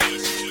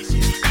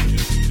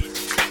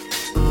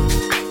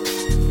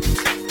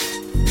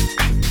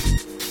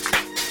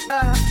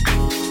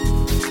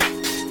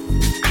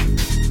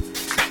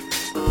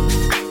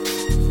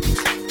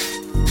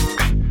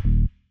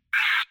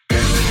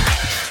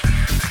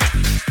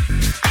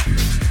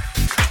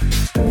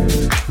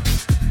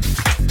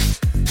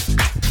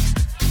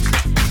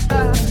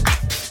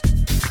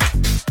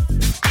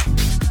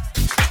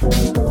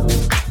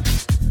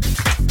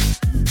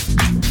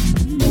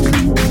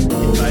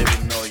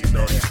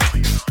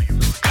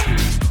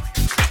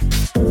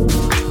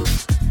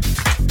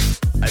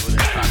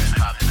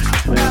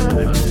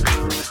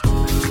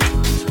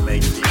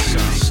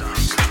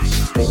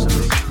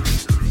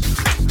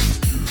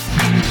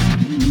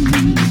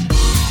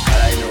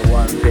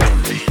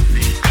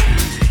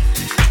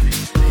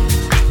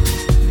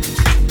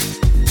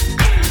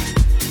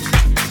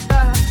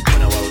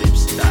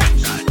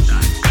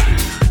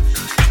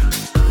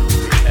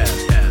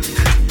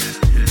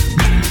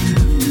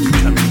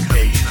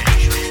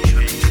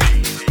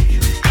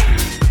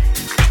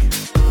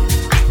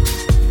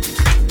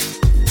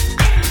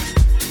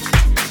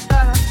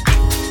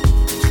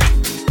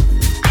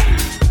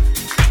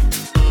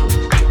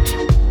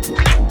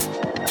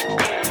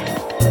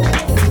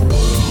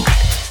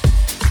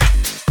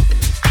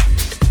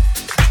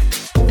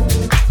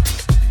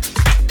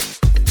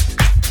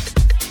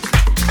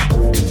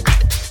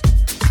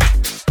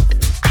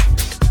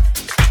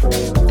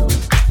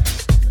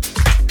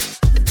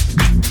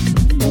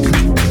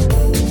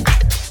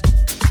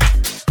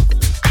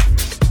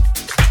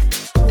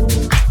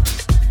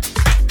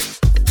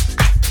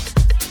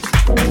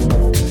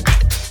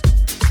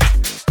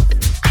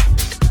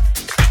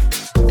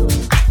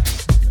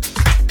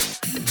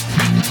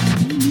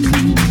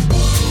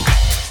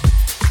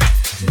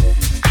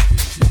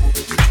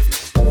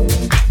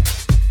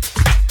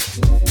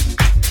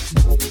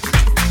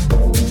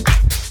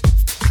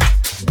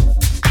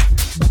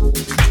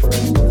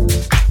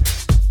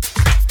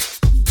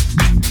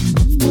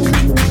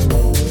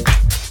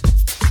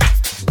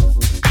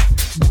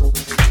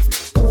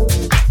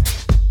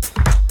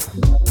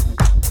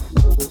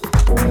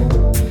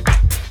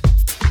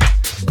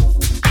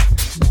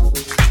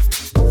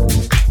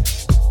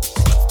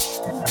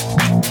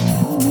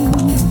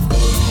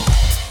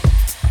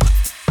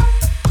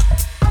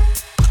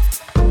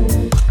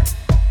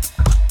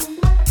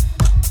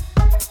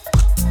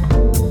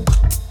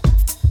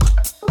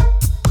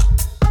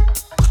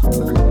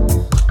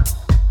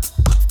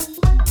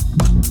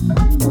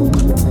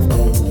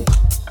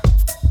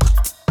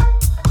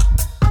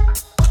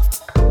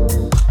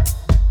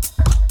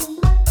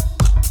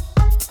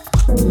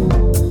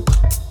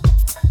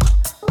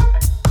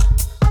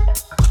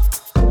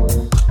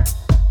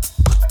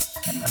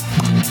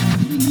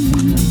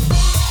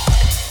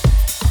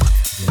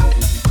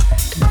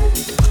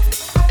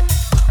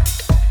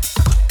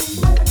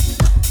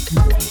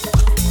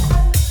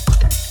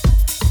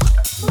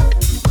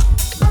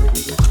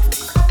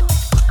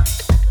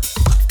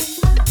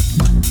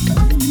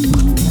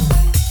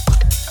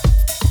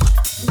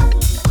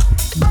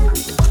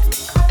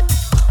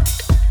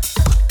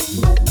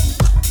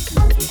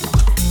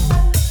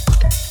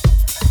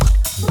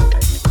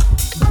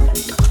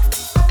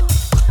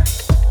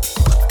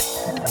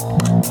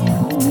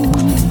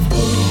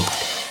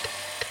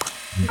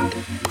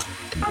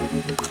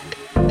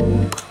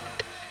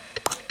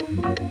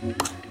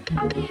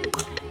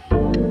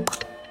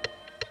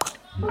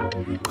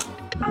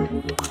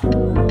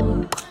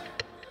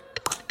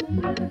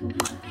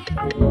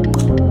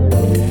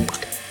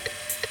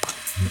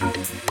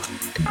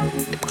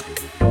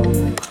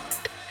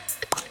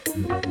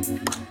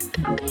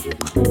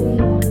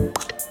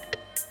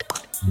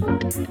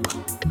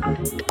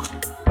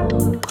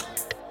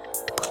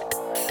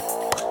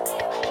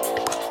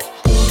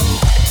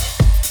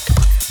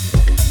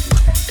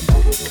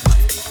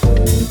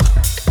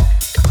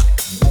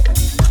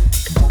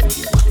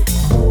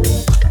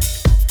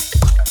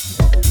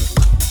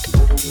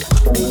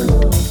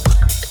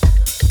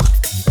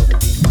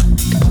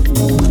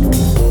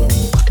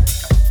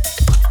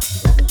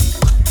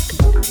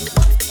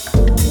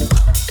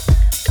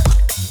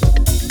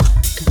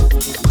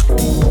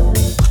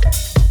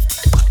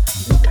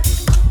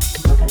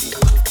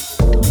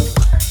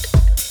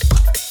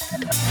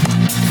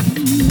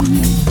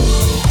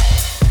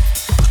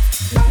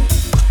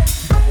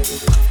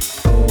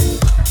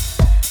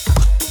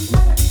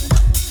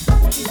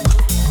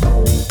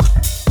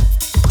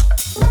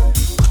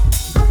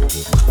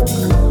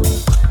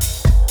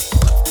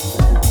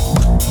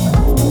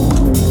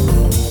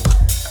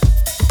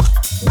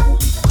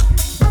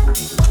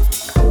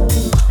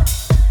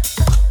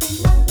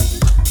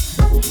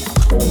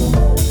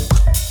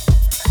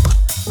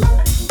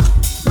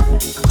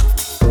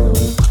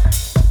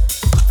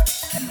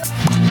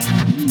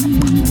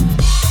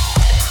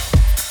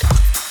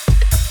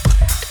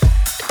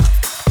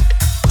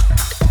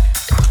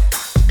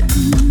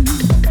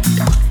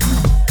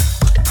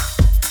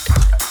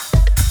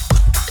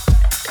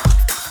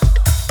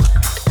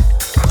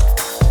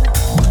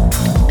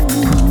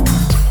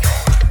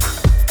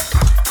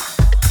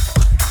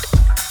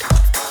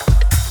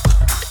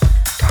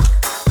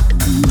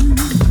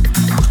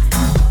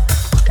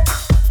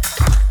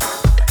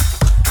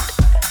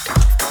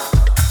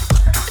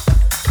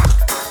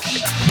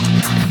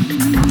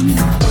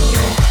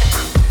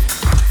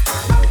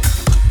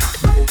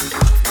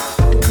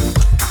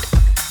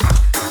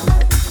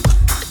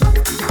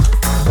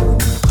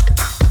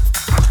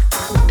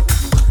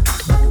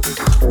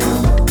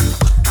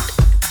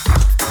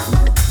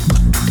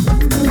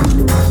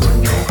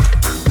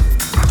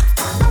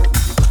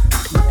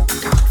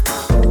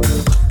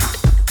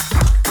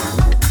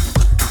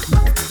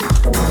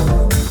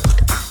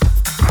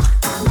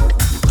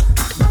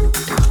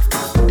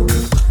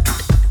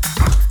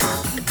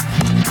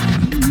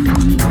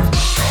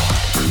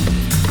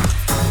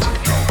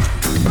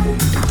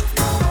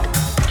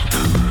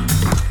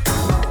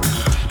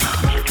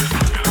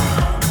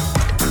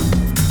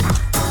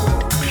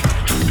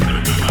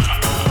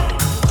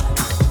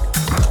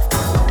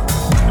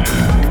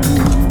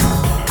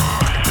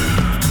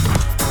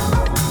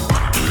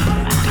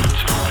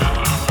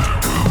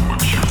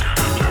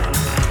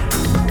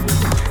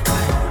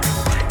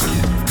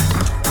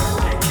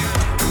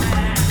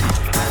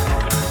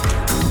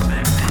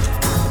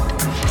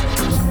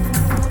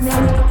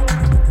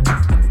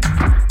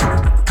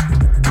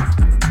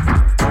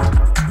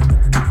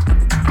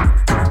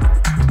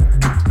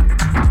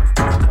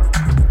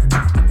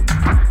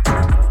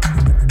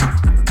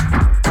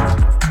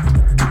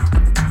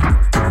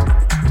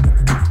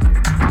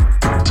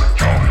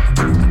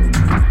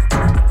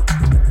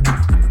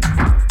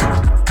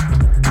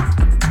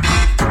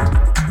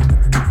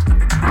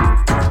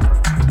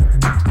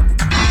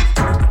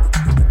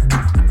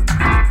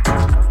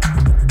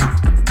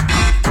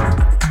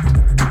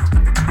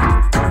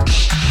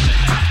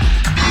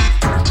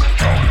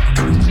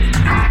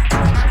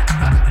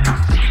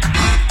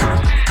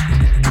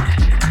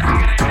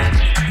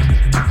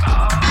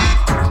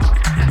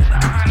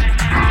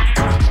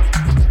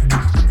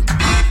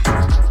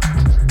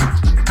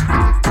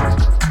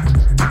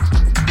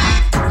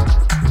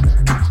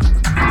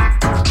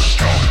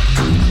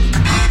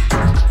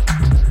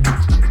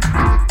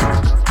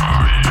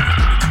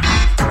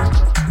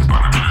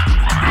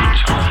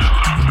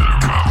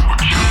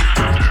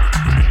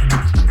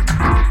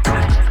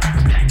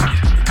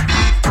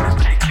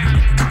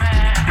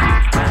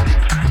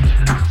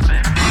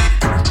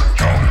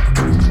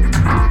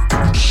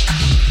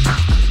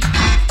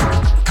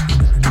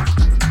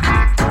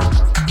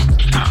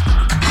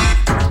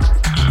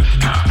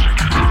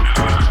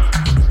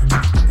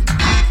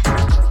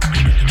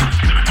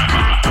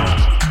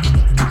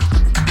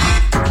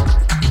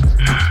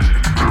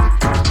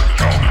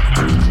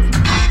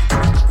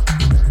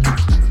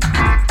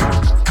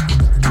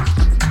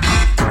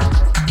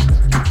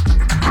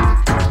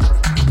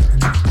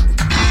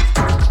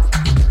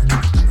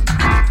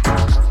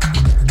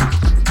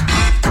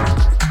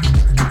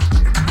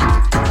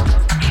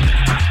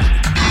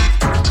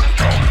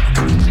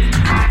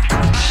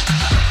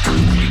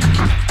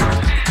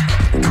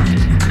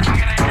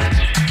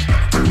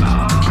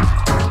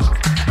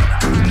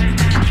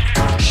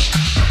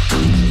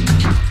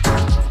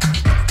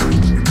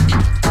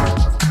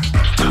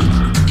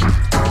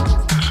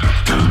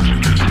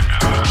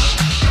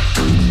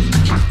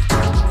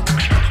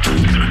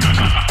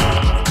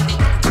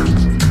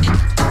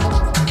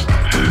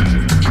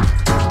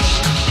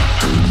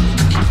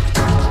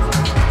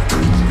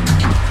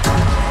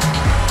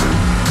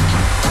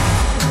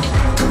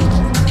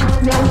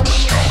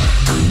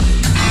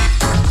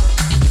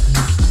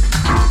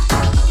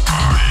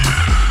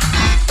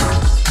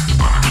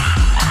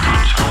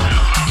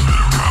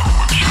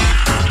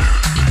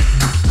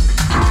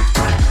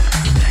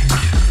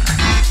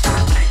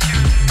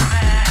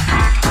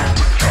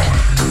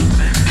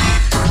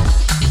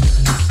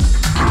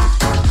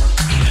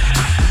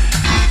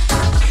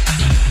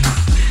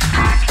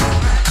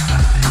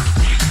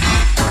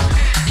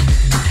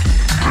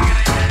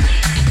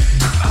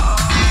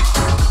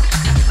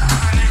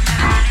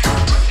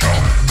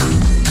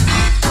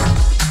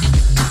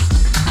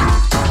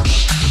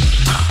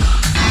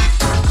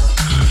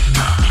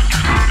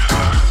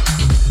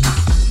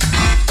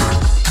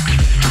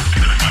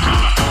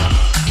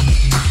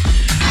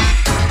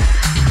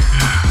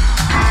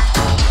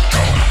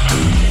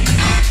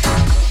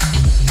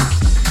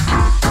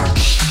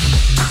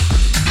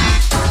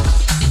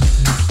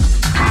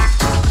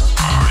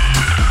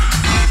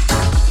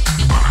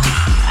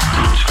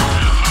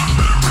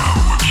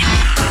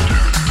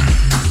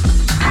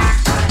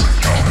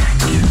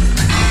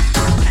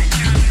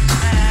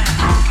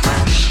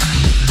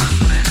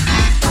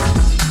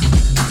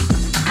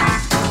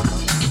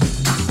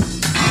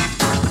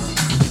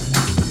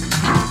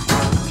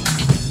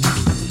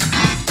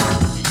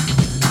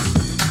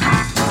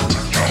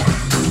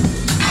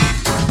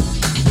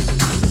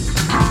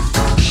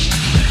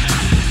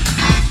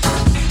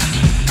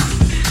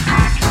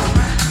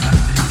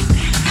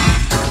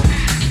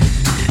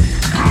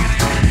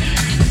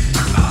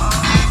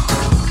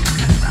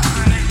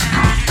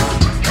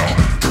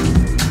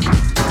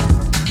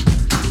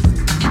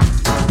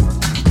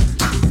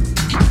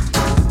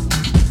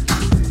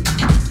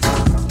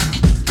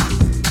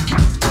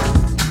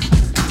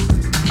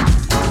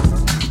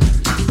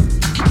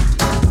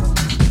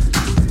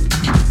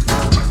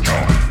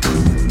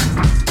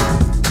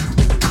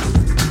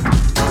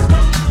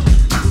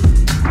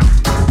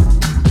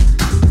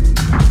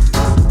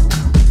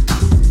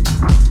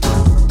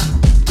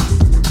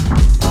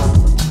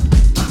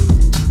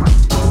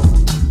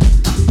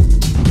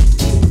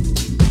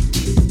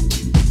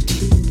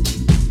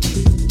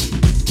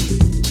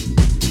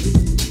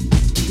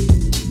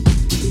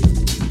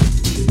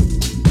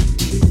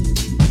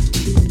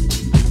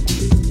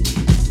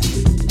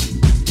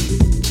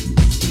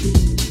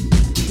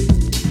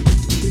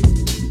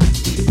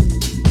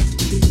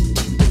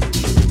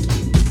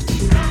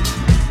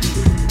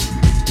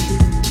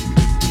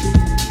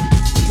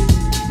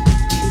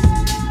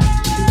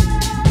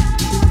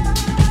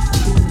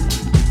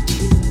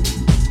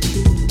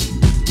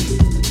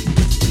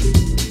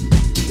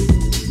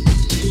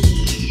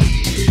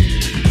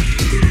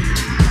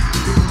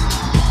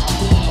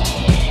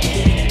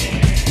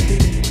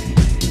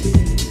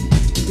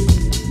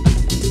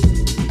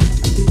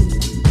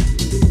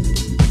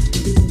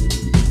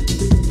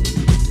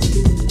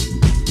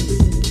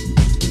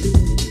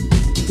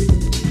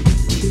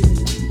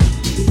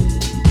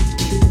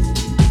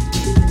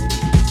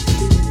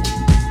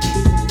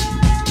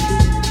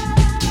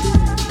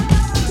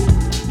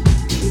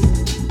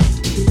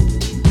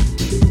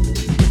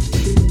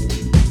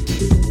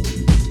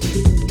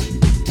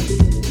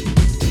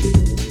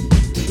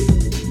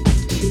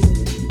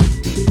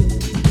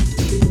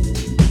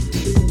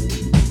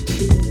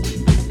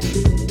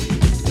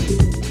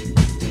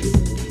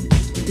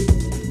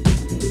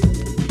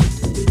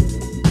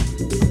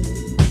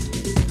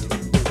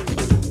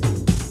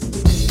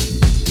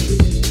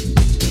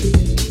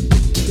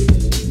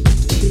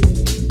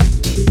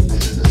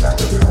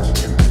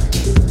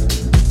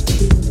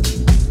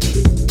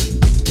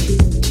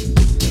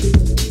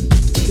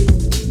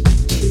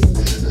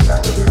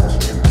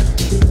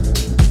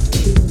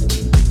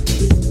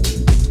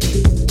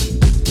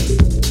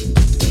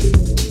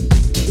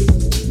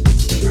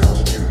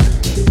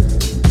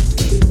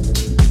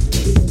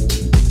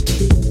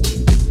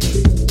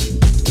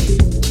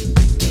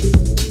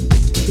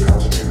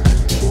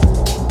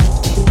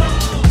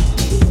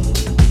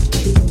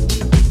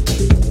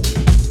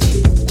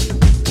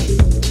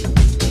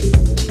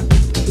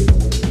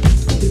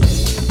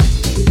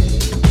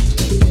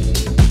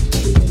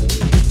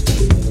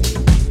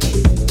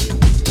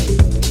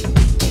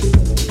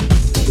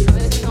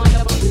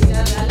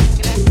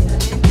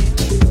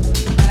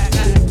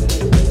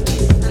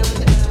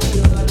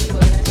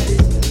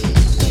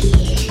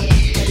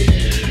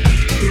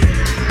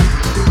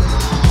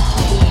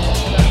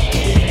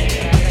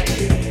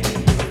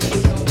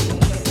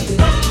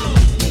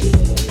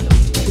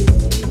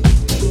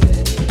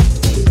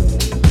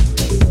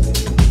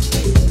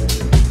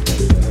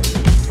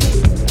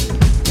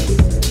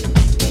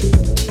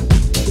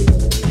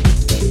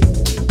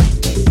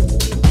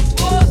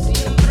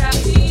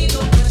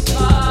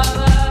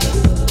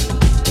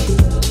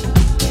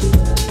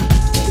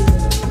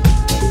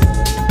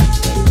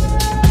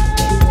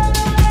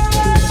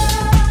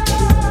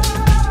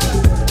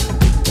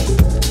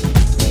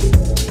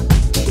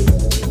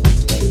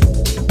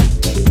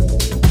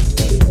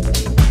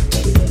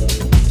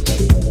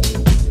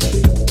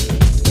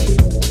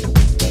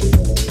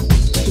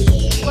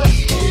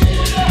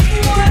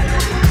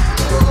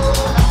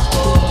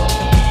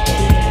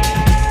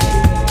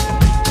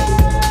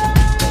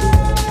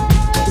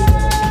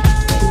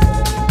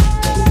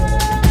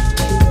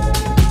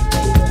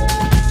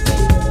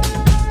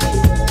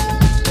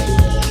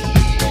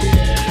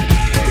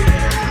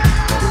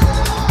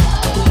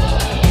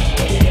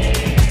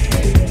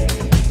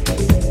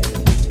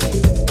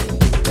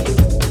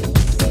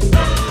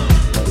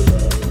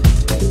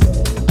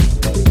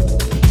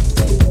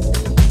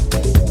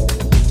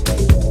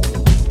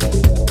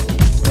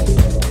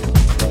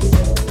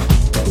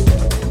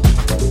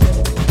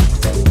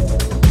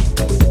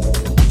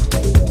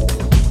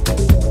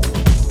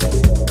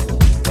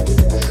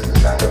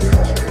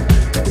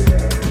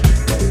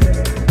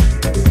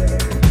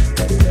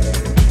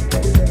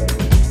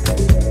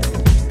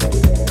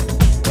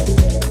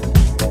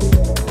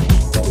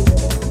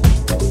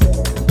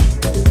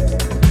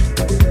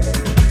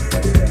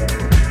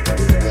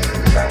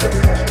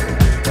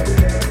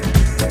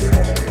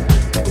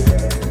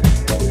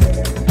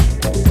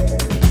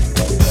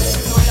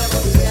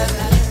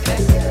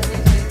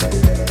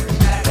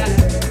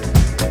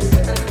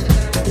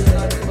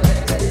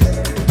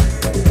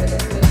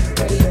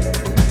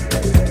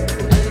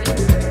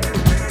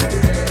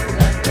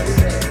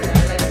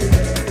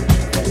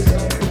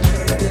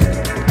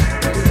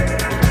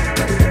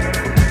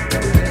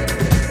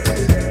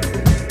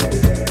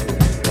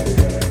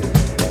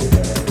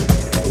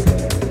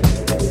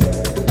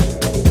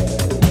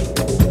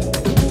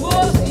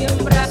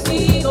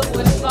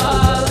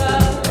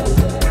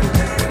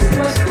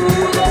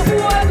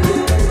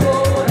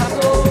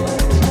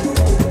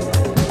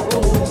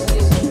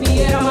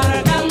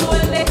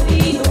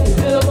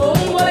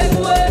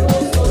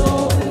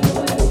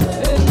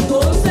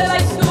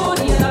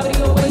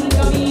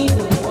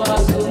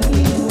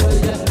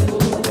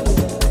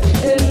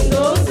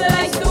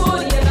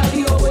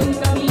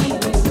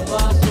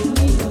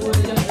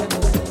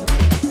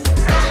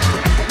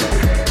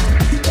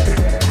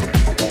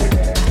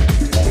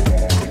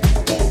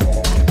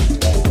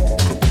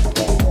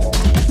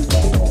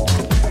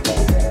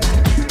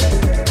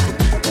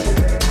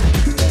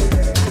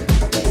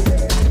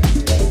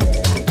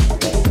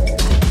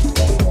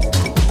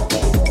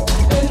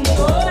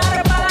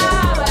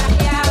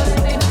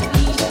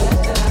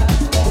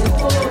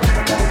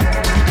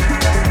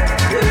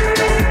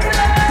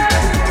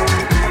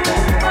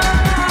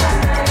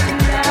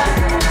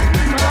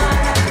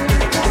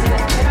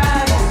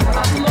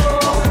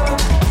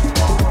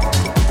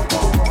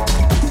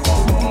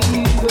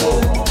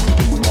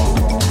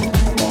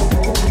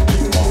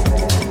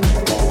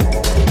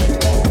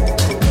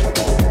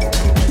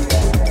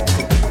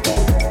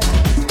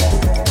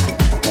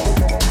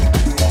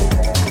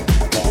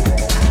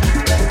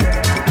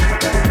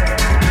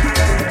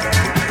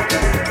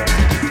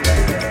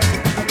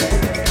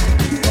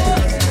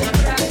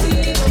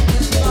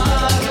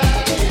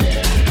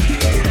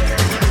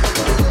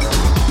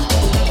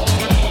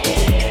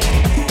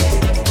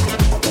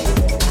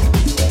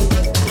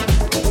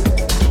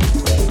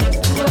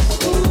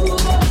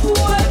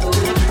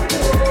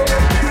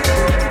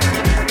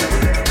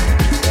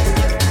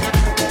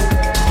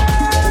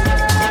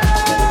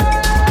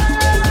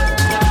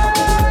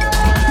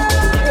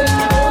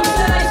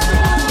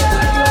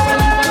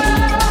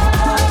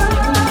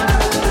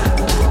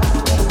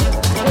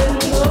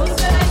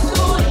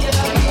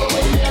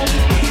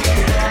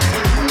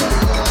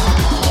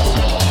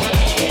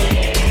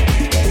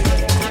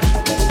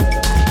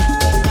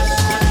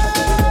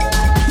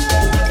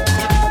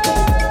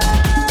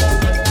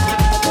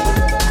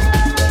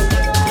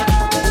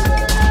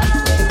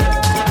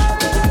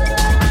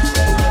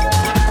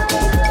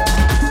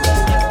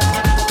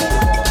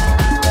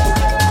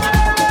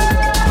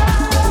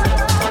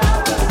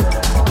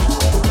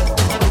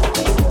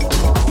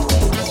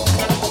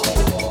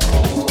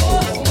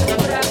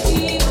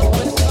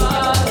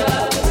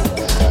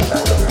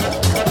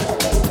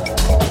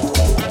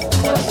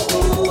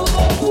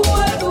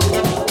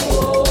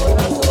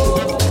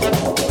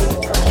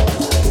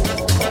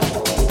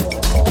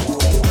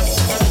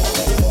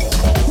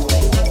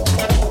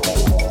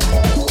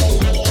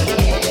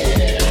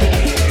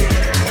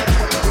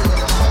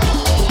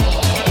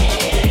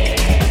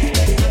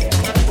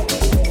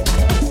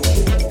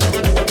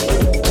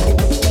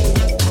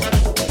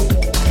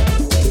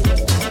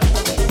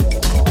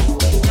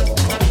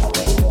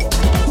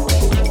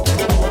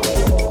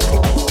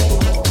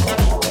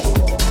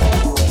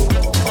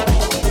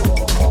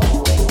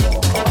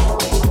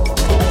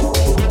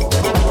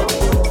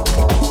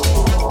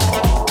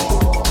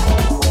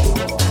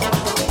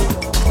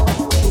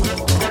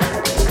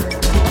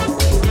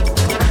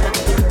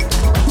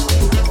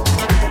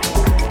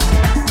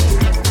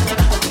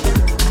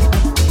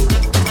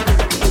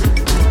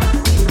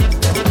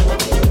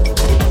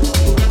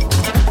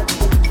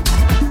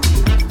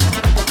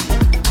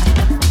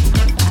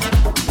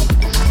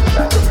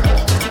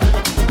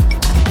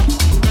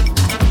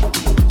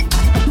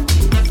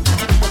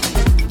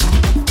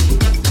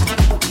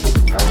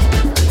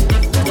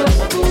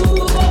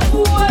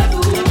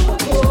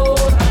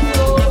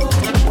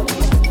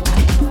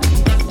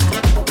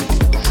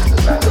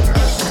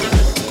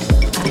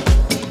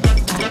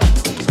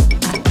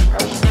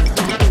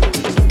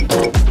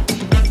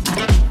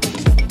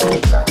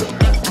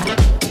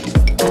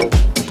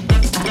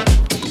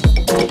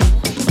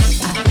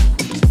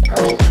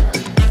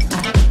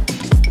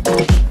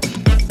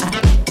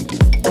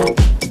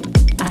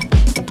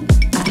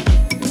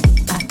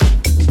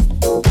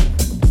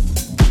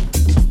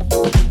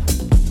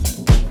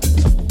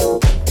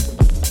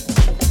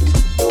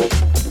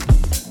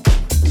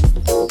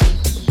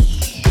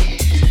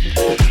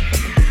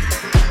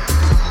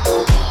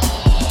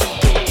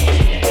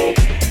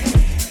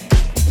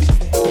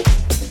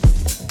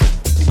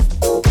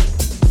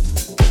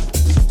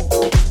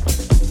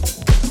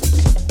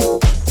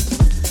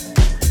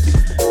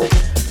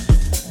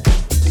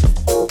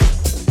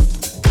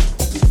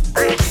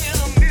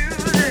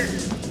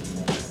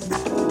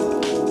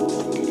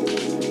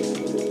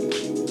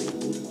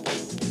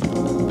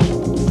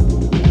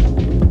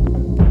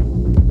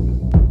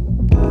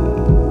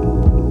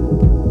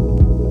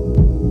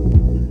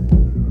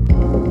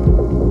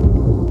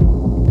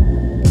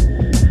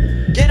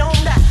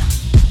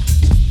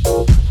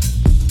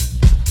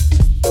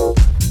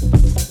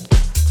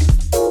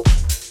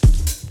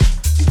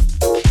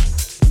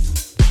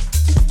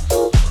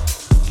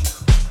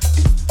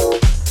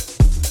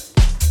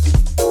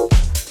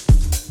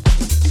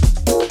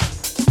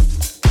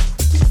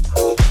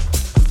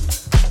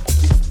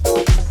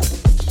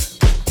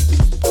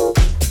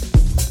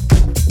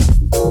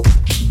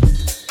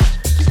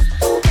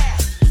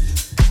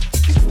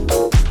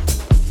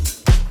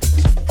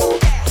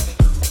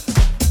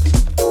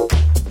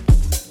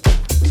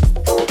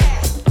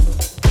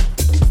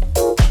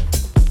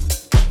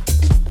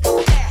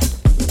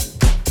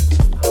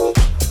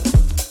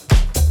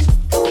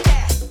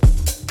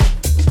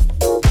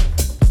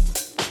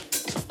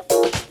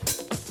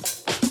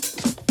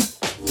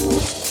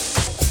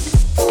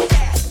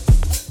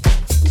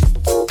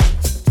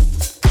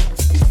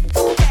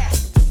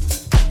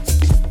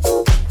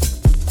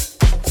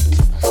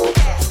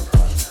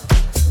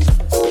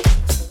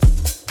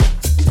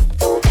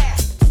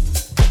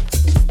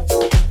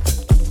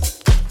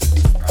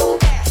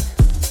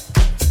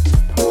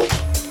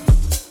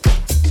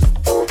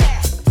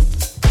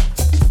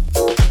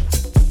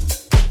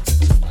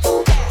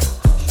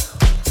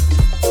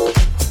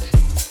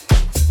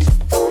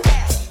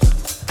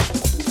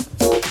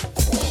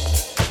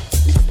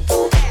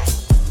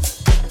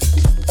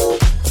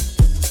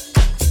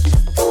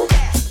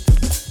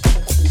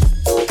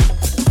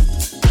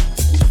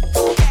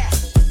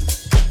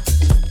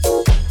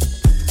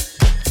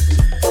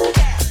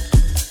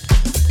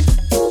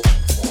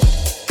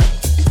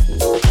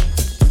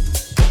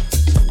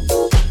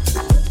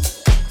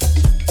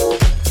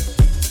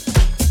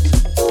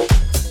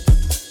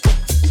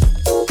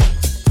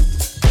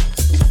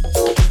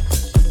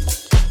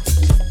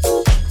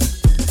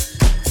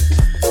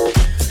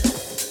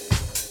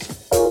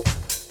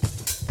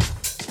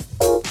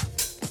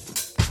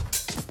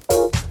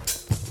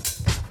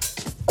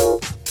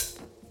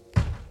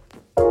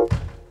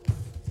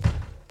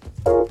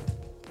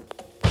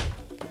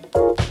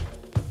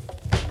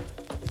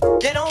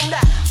 Get on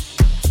that.